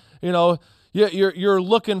snapshots, you're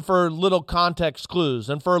looking for little context clues.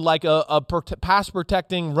 And for like a pass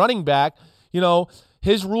protecting running back,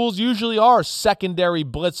 his rules usually are secondary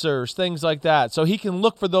blitzers, things like that. So he can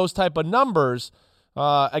look for those type of numbers.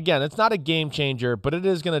 Again, it's not a game changer, but it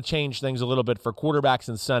is going to change things a little bit for quarterbacks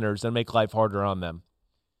and centers and make life harder on them.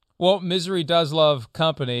 Well, misery does love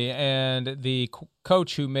company, and the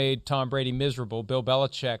coach who made Tom Brady miserable, Bill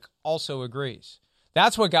Belichick, also agrees.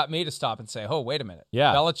 That's what got me to stop and say, oh, wait a minute.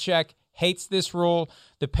 Yeah. Belichick hates this rule.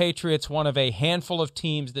 The Patriots, one of a handful of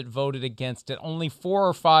teams that voted against it. Only 4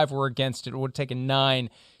 or 5 were against it. It would have taken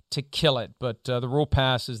 9 to kill it. But the rule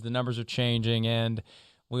passes, the numbers are changing, and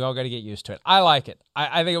we all got to get used to it. I like it.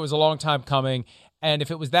 I think it was a long time coming. And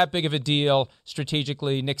if it was that big of a deal,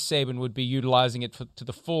 strategically, Nick Saban would be utilizing it to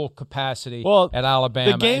the full capacity at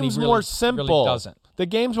Alabama. The game's more simple. Really doesn't. The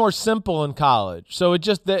game's more simple in college, so it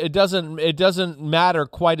doesn't matter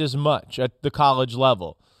quite as much at the college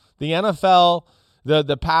level. The NFL,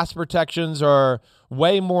 the pass protections are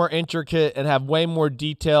way more intricate and have way more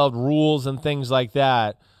detailed rules and things like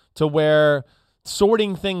that, to where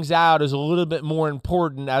sorting things out is a little bit more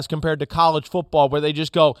important as compared to college football, where they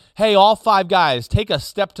just go, hey, all 5 guys, take a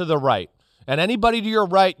step to the right. And anybody to your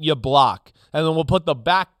right, you block. And then we'll put the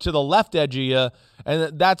back to the left edge of you.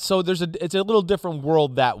 And it's a little different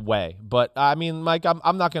world that way. But, I mean, Mike,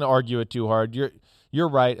 I'm not going to argue it too hard. You're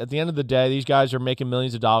right. At the end of the day, these guys are making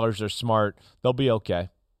millions of dollars. They're smart. They'll be okay.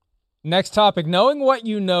 Next topic. Knowing what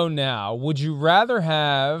you know now, would you rather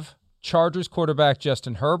have Chargers quarterback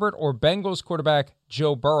Justin Herbert or Bengals quarterback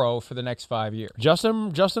Joe Burrow for the next 5 years?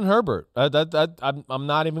 Justin Herbert. I'm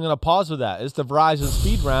not even going to pause with that. It's the Verizon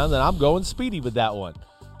speed round, and I'm going speedy with that one.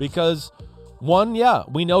 Because, one,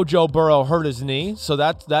 we know Joe Burrow hurt his knee, so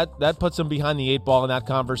that puts him behind the 8 ball in that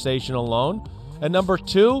conversation alone. And number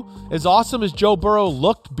 2, as awesome as Joe Burrow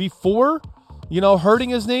looked before, hurting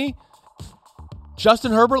his knee,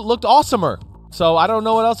 Justin Herbert looked awesomer. So I don't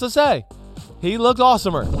know what else to say. He looked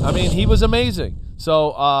awesomer. I mean, he was amazing. So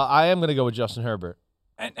I am going to go with Justin Herbert.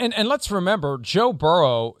 And let's remember, Joe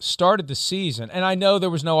Burrow started the season, and I know there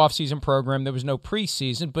was no offseason program, there was no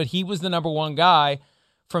preseason, but he was the number 1 guy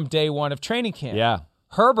from day 1 of training camp. Yeah.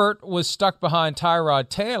 Herbert was stuck behind Tyrod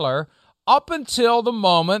Taylor up until the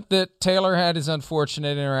moment that Taylor had his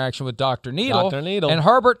unfortunate interaction with Dr. Needle. And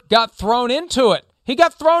Herbert got thrown into it. He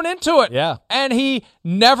got thrown into it. Yeah. And he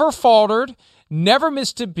never faltered, never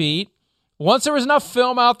missed a beat. Once there was enough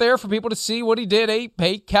film out there for people to see what he did,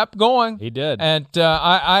 he kept going. He did. And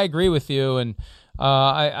I agree with you. And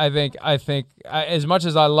I think as much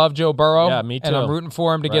as I love Joe Burrow, me too, and I'm rooting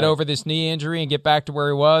for him to get over this knee injury and get back to where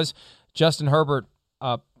he was, Justin Herbert,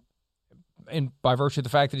 and by virtue of the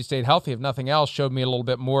fact that he stayed healthy, if nothing else, showed me a little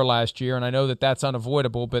bit more last year. And I know that that's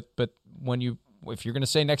unavoidable, but if you're going to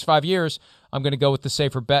say next 5 years, I'm going to go with the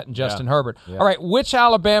safer bet in Justin Herbert. Yeah. All right, which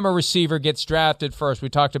Alabama receiver gets drafted first? We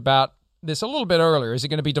talked about this a little bit earlier. Is it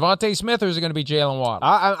going to be DeVonta Smith or is it going to be Jaylen Waddle?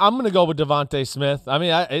 I'm going to go with DeVonta Smith. I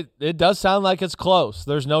mean, it does sound like it's close.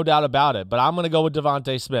 There's no doubt about it. But I'm going to go with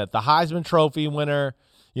DeVonta Smith, the Heisman Trophy winner.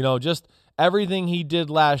 Just everything he did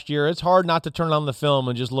last year. It's hard not to turn on the film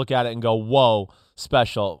and just look at it and go, whoa,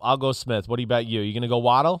 special. I'll go Smith. What about you? You going to go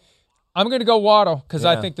Waddle? I'm going to go Waddle because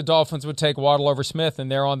I think the Dolphins would take Waddle over Smith,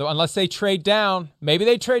 and they're unless they trade down. Maybe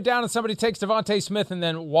they trade down and somebody takes DeVonta Smith, and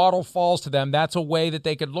then Waddle falls to them. That's a way that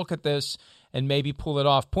they could look at this and maybe pull it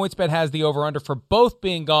off. PointsBet has the over-under for both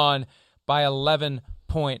being gone by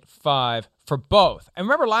 11.5 for both. And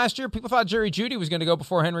remember last year, people thought Jerry Jeudy was going to go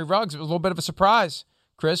before Henry Ruggs. It was a little bit of a surprise,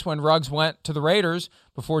 Chris, when Ruggs went to the Raiders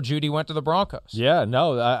before Jeudy went to the Broncos. Yeah,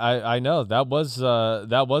 no, I know. That was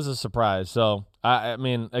a surprise. So, I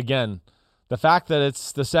mean, again, the fact that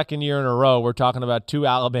it's the second year in a row, we're talking about 2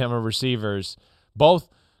 Alabama receivers, both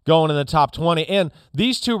going in the top 20. And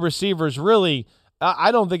these 2 receivers really,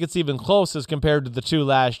 I don't think it's even close as compared to the 2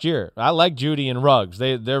 last year. I like Jeudy and Ruggs.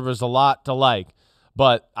 There was a lot to like,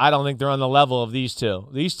 but I don't think they're on the level of these 2.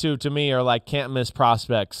 These 2, to me, are like can't-miss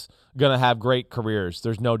prospects, going to have great careers.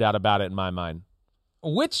 There's no doubt about it in my mind.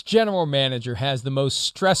 Which general manager has the most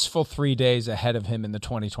stressful 3 days ahead of him in the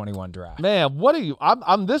 2021 draft? Man, what are you?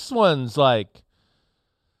 I'm this one's like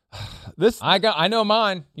this. I know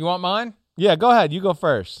mine. You want mine? Yeah, go ahead. You go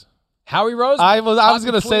first. Howie Roseman. I was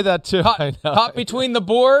going to say that too. Caught between the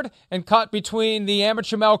board and caught between the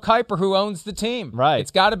amateur Mel Kiper who owns the team. Right.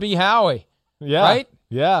 It's got to be Howie. Yeah. Right?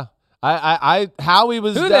 Yeah. Howie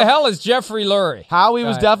was. Who the hell is Jeffrey Lurie? Howie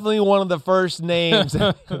was definitely one of the first names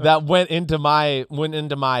that went into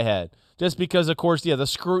my head. Just because, of course, the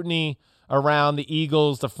scrutiny around the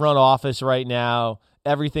Eagles, the front office right now,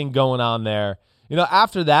 everything going on there.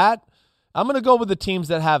 After that, I'm going to go with the teams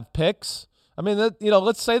that have picks. I mean,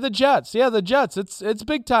 let's say the Jets. Yeah, the Jets. It's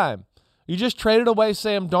big time. You just traded away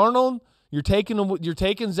Sam Darnold. You're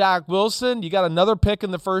taking Zach Wilson. You got another pick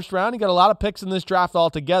in the first round. You got a lot of picks in this draft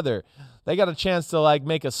altogether. They got a chance to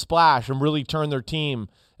make a splash and really turn their team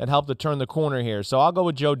and help to turn the corner here. So I'll go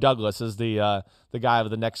with Joe Douglas as the guy of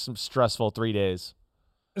the next stressful 3 days.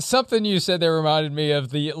 Something you said there reminded me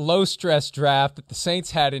of the low-stress draft that the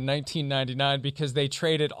Saints had in 1999 because they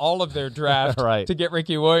traded all of their draft to get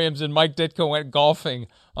Ricky Williams, and Mike Ditka went golfing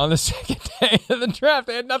on the second day of the draft.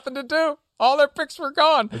 They had nothing to do. All their picks were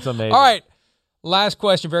gone. It's amazing. All right, last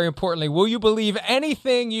question, very importantly. Will you believe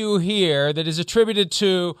anything you hear that is attributed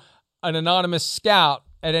to an anonymous scout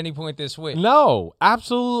at any point this week? No,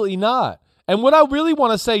 absolutely not. And what I really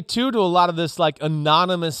want to say, too, to a lot of this,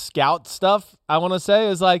 anonymous scout stuff, I want to say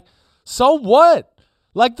is, so what?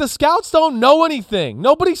 The scouts don't know anything.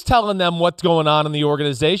 Nobody's telling them what's going on in the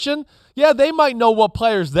organization. Yeah, they might know what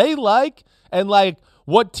players they like and, the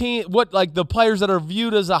players that are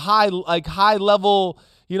viewed as a high-level,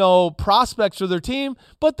 prospects for their team,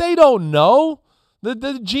 but they don't know. The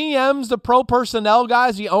GMs, the pro personnel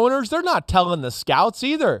guys, the owners, they're not telling the scouts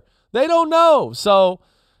either. They don't know. So,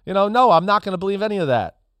 no, I'm not going to believe any of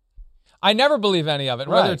that. I never believe any of it,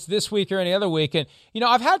 whether it's this week or any other week. And,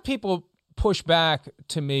 I've had people push back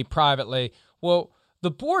to me privately, well,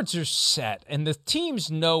 the boards are set and the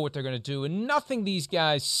teams know what they're going to do, and nothing these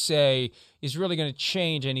guys say is really going to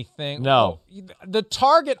change anything. No. Well, the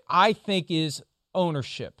target, I think, is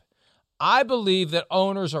ownership. I believe that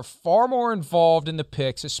owners are far more involved in the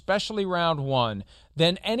picks, especially round one,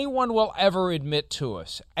 than anyone will ever admit to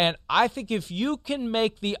us. And I think if you can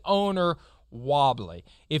make the owner wobbly,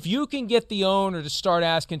 if you can get the owner to start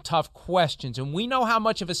asking tough questions, and we know how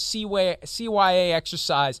much of a CYA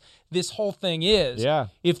exercise this whole thing is. Yeah.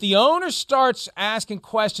 If the owner starts asking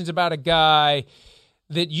questions about a guy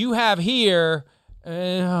that you have here,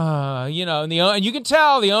 and you can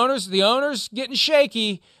tell the owner's getting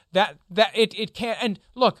shaky. That it can't. And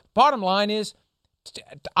look, bottom line is,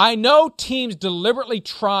 I know teams deliberately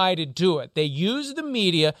try to do it. They use the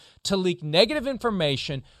media to leak negative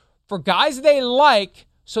information for guys they like,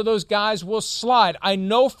 so those guys will slide. I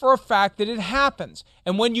know for a fact that it happens.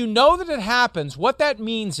 And when you know that it happens, what that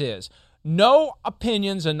means is no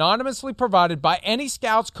opinions anonymously provided by any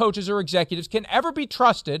scouts, coaches, or executives can ever be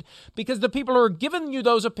trusted, because the people who are giving you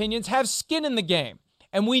those opinions have skin in the game.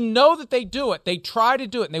 And we know that they do it. They try to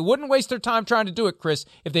do it. And they wouldn't waste their time trying to do it, Chris,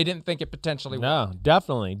 if they didn't think it potentially would. No,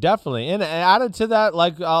 definitely. And added to that,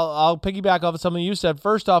 I'll piggyback off of something you said.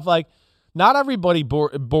 First off, not everybody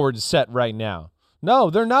board's set right now. No,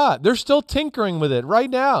 they're not. They're still tinkering with it right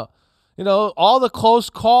now. All the close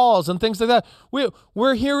calls and things like that.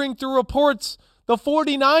 We're hearing through reports the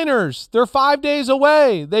 49ers, they're 5 days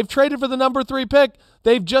away. They've traded for the number 3 pick.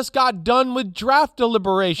 They've just got done with draft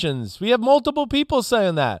deliberations. We have multiple people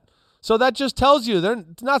saying that. So that just tells you they're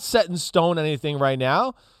not set in stone anything right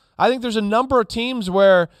now. I think there's a number of teams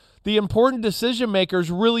where the important decision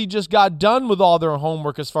makers really just got done with all their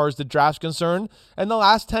homework as far as the draft's concerned in the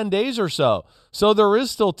last 10 days or so. So there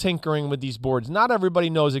is still tinkering with these boards. Not everybody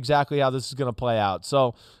knows exactly how this is going to play out.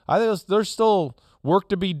 So I think there's still work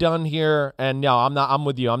to be done here. And no, I'm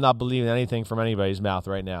with you. I'm not believing anything from anybody's mouth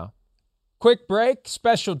right now. Quick break.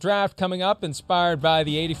 Special draft coming up, inspired by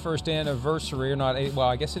the 81st anniversary,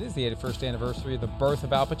 I guess it is the 81st anniversary of the birth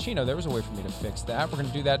of Al Pacino. There was a way for me to fix that. We're going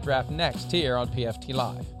to do that draft next here on PFT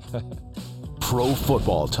Live. Pro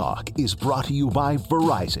Football Talk is brought to you by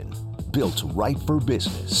Verizon, built right for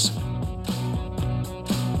business.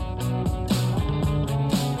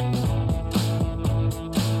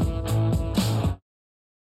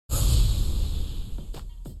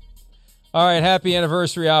 All right, happy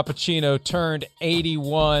anniversary. Al Pacino turned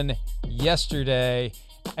 81 yesterday.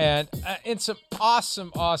 And in some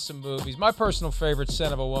awesome, awesome movies. My personal favorite,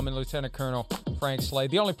 Son of a Woman, Lieutenant Colonel Frank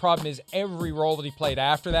Slade. The only problem is every role that he played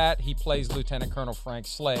after that, he plays Lieutenant Colonel Frank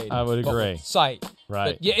Slade. I would agree. Sight.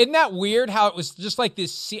 Right. But, yeah, isn't that weird how it was just like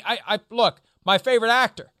this? Look, my favorite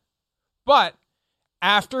actor. But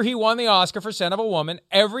after he won the Oscar for Son of a Woman,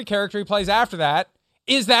 every character he plays after that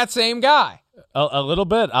is that same guy. A little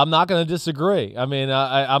bit. I'm not going to disagree. I mean,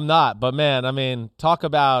 I'm not. But, man, I mean, talk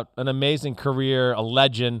about an amazing career, a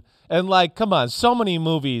legend. And, like, come on, so many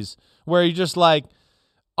movies where you're just like,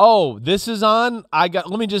 oh, this is on? Let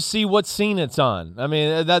me just see what scene it's on. I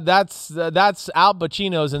mean, that's Al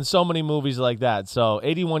Pacino's in so many movies like that. So,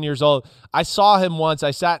 81 years old. I saw him once.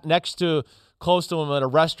 I sat close to him at a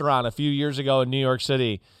restaurant a few years ago in New York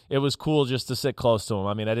City. It was cool just to sit close to him.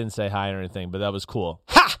 I mean, I didn't say hi or anything, but that was cool.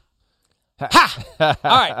 Ha! All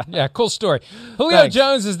right. Yeah, cool story. Julio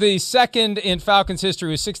Jones is the second in Falcons history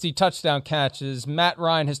with 60 touchdown catches. Matt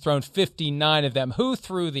Ryan has thrown 59 of them. Who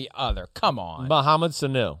threw the other? Come on. Mohamed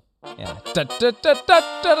Sanu. Yeah.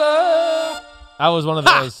 I was one of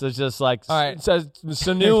those that's just like, all right.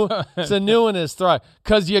 Sanu in his throw.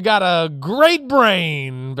 Because you got a great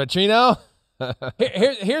brain, Pacino.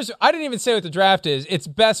 Here's I didn't even say what the draft is. It's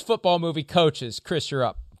best football movie coaches. Chris, you're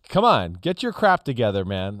up. Come on, get your crap together,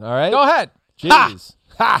 man. All right? Go ahead. Jeez.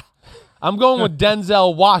 Ha! I'm going with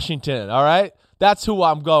Denzel Washington, all right? That's who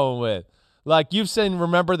I'm going with. Like you've seen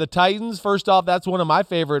Remember the Titans. First off, that's one of my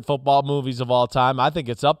favorite football movies of all time. I think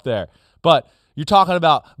it's up there. But you're talking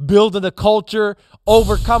about building a culture,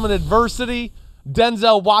 overcoming adversity.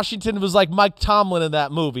 Denzel Washington was like Mike Tomlin in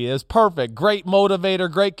that movie. It's perfect. Great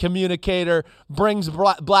motivator, great communicator, brings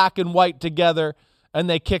black and white together, and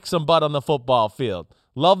they kick some butt on the football field.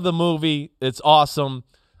 Love the movie. It's awesome.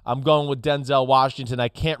 I'm going with Denzel Washington. I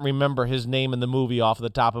can't remember his name in the movie off the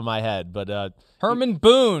top of my head, but Herman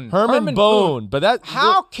Boone. Herman Boone. But that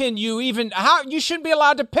can you even you shouldn't be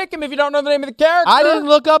allowed to pick him if you don't know the name of the character. I didn't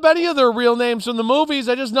look up any of their real names from the movies.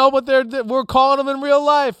 I just know what we're calling them in real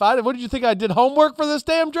life. What did you think I did homework for this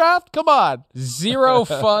damn draft? Come on. Zero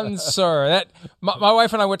fun, sir. My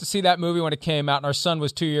wife and I went to see that movie when it came out, and our son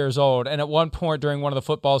was 2 years old. And at one point during one of the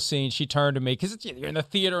football scenes, she turned to me because you're in the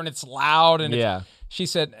theater and it's loud and she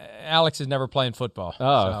said, Alex is never playing football.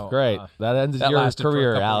 Oh, so, great. That ended your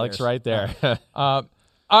career, Alex, right there. All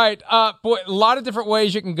right. Boy, a lot of different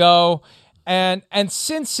ways you can go. And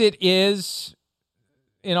since it is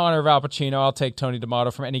in honor of Al Pacino, I'll take Tony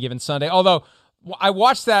D'Amato from Any Given Sunday. Although I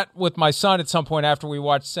watched that with my son at some point after we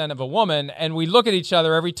watched Scent of a Woman, and we look at each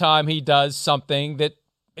other every time he does something that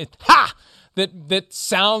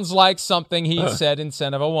sounds like something he said in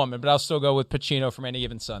Scent of a Woman, but I'll still go with Pacino from Any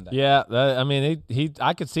Given Sunday. Yeah, I mean,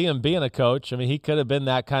 I could see him being a coach. I mean, he could have been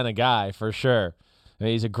that kind of guy for sure. I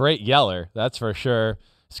mean, he's a great yeller, that's for sure.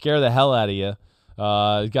 Scare the hell out of you.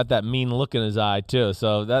 He's got that mean look in his eye, too.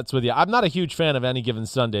 So that's with you. I'm not a huge fan of Any Given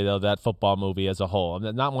Sunday, though, that football movie as a whole.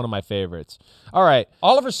 I'm not one of my favorites. All right.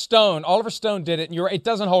 Oliver Stone did it, and it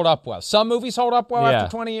doesn't hold up well. Some movies hold up well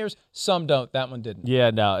after 20 years. Some don't. That one didn't.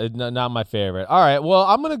 Yeah, no, not my favorite. All right. Well,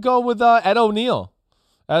 I'm going to go with Ed O'Neill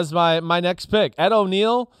as my next pick. Ed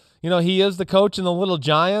O'Neill, he is the coach in The Little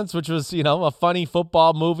Giants, which was, a funny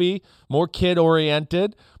football movie, more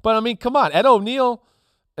kid-oriented. But, I mean, come on. Ed O'Neill,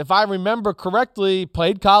 if I remember correctly,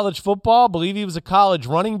 played college football. Believe he was a college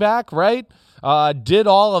running back, right? Did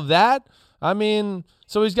all of that. I mean,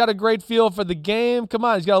 so he's got a great feel for the game. Come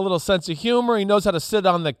on, he's got a little sense of humor. He knows how to sit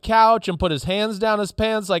on the couch and put his hands down his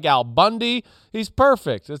pants like Al Bundy. He's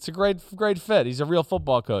perfect. It's a great fit. He's a real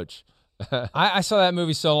football coach. I saw that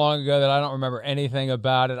movie so long ago that I don't remember anything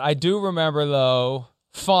about it. I do remember, though,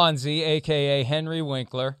 Fonzie, a.k.a. Henry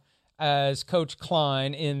Winkler, as Coach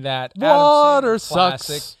Klein in that Water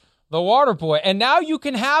classic, sucks. The Water Boy. And now you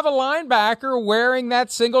can have a linebacker wearing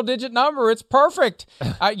that single-digit number. It's perfect.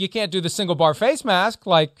 You can't do the single-bar face mask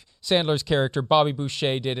like Sandler's character Bobby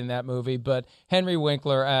Boucher did in that movie, but Henry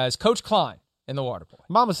Winkler as Coach Klein in The Water Boy.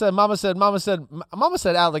 Mama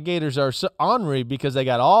said alligators are so ornery because they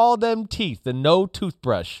got all them teeth and no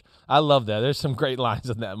toothbrush. I love that. There's some great lines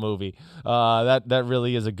in that movie. That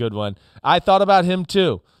really is a good one. I thought about him,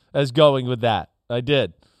 too, as going with that. I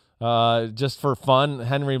did. Just for fun.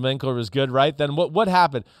 Henry Winkler was good, right? Then what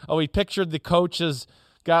happened? Oh, he pictured the coach as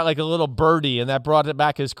got like a little birdie, and that brought it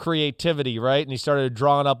back his creativity, right? And he started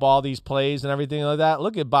drawing up all these plays and everything like that.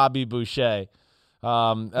 Look at Bobby Boucher.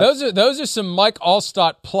 Those are some Mike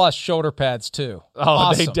Allstott plus shoulder pads, too. Oh,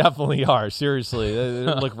 awesome. They definitely are. Seriously.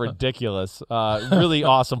 They look ridiculous. Really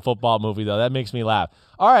awesome football movie, though. That makes me laugh.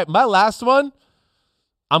 All right, my last one.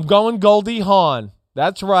 I'm going Goldie Hawn.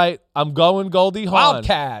 That's right. I'm going Goldie Hawn.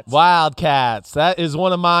 Wildcats. That is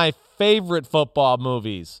one of my favorite football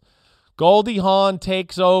movies. Goldie Hawn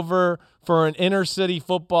takes over for an inner city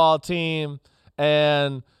football team,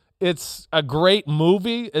 and it's a great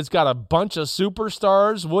movie. It's got a bunch of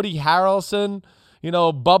superstars. Woody Harrelson,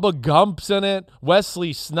 Bubba Gump's in it.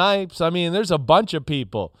 Wesley Snipes. I mean, there's a bunch of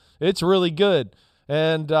people. It's really good.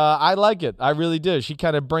 And I like it. I really do. She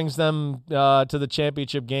kind of brings them to the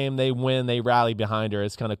championship game. They win. They rally behind her.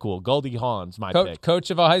 It's kind of cool. Goldie Hawn's my pick. Coach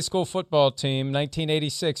of a high school football team,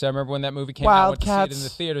 1986. I remember when that movie came out. I went to see it in the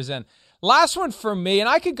theaters then. Last one for me, and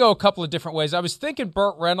I could go a couple of different ways. I was thinking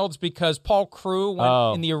Burt Reynolds because Paul Crewe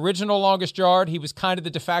went in the original Longest Yard. He was kind of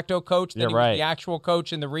the de facto coach. Then he was the actual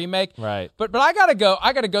coach in the remake. Right. But I gotta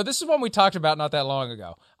go. This is one we talked about not that long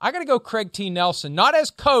ago. I gotta go Craig T. Nelson, not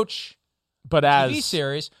as coach, but as TV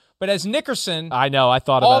series, but as Nickerson. I know. I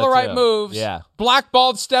thought about all the it right too. moves. Yeah.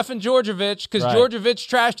 Blackballed Stefan Georgievich because Georgievich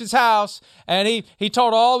trashed his house, and he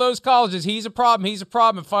told all those colleges he's a problem.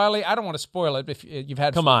 And finally, I don't want to spoil it if you've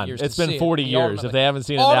had 40 years. It's been 40 years. If they haven't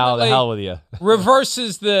seen it now, the hell with you.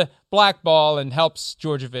 Reverses the blackball and helps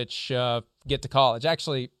Georgievich get to college.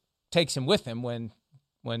 Actually, takes him with him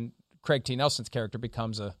when Craig T. Nelson's character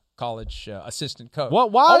becomes a college assistant coach.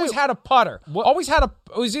 Why? Always had a putter. It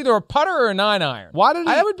was either a putter or a 9-iron. Why did he?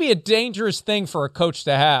 That would be a dangerous thing for a coach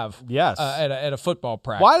to have. Yes. At a football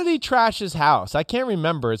practice. Why did he trash his house? I can't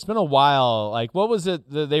remember. It's been a while. Like, what was it?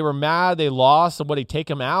 They were mad. They lost. So, would he take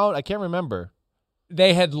him out? I can't remember.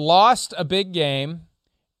 They had lost a big game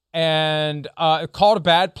and called a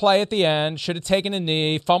bad play at the end. Should have taken a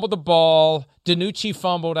knee. Fumbled the ball. Danucci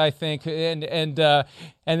fumbled, I think, and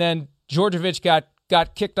then Georgievich got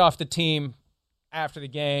kicked off the team after the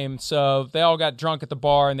game, so they all got drunk at the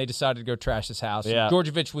bar, and they decided to go trash his house. Yeah.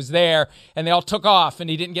 Georgievich was there, and they all took off, and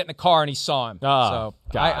he didn't get in a car, and he saw him. Oh,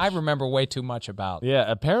 so I remember way too much about Yeah,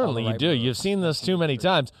 apparently you do. moves. You've seen this too many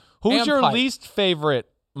times. Who's And your pipe. least favorite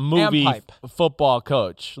movie football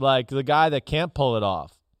coach? Like the guy that can't pull it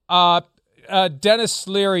off? Dennis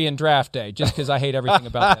Leary in Draft Day, just because I hate everything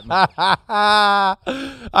about that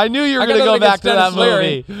movie. I knew you were going to go back to that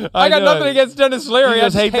movie. I got nothing against Dennis Leary. You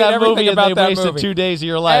just I hate that movie, and about they that wasted movie. 2 days of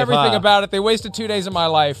your life. Everything about it. They wasted 2 days of my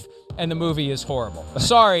life, and the movie is horrible.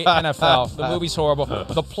 Sorry, NFL. The movie's horrible.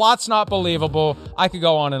 The plot's not believable. I could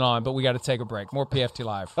go on, but we got to take a break. More PFT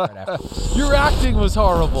Live right after. Your acting was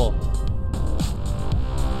horrible.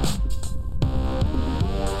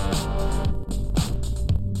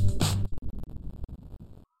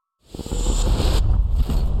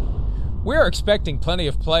 We're expecting plenty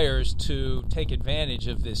of players to take advantage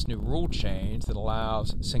of this new rule change that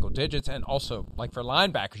allows single digits, and also, like for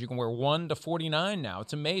linebackers, you can wear 1 to 49 now.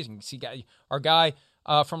 It's amazing. You see, our guy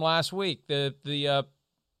from last week, the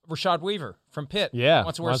Rashad Weaver from Pitt,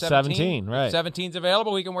 wants to wear 17. Right? 17's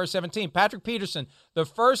available. He can wear 17. Patrick Peterson, the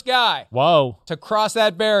first guy to cross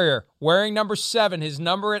that barrier, wearing number 7, his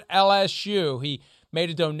number at LSU. He made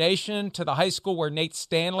a donation to the high school where Nate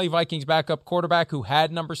Stanley, Vikings backup quarterback who had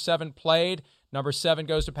number 7, played. Number 7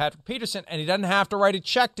 goes to Patrick Peterson, and he doesn't have to write a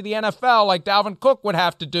check to the NFL like Dalvin Cook would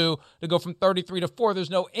have to do to go from 33 to 4. There's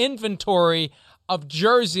no inventory of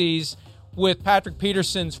jerseys with Patrick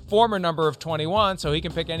Peterson's former number of 21, so he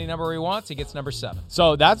can pick any number he wants. He gets number 7.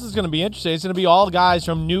 So that's what's going to be interesting. It's going to be all guys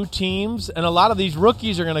from new teams, and a lot of these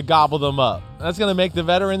rookies are going to gobble them up. That's going to make the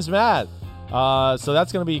veterans mad. So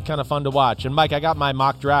that's going to be kind of fun to watch. And, Mike, I got my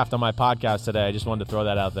mock draft on my podcast today. I just wanted to throw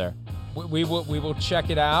that out there. We will check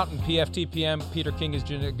it out. And PFTPM, Peter King is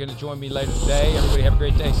going to join me later today. Everybody have a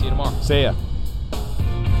great day. See you tomorrow. See ya.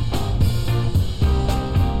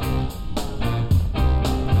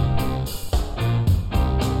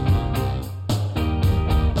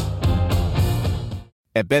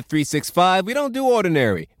 At Bet365, we don't do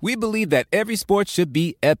ordinary. We believe that every sport should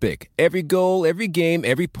be epic. Every goal, every game,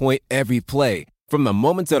 every point, every play. From the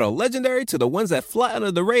moments that are legendary to the ones that fly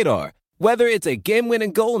under the radar. Whether it's a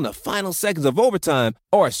game-winning goal in the final seconds of overtime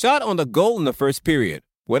or a shot on the goal in the first period.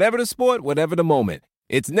 Whatever the sport, whatever the moment.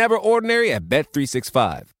 It's never ordinary at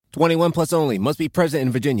Bet365. 21 plus only. Must be present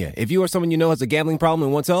in Virginia. If you or someone you know has a gambling problem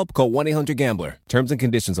and wants help, call 1-800-GAMBLER. Terms and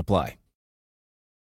conditions apply.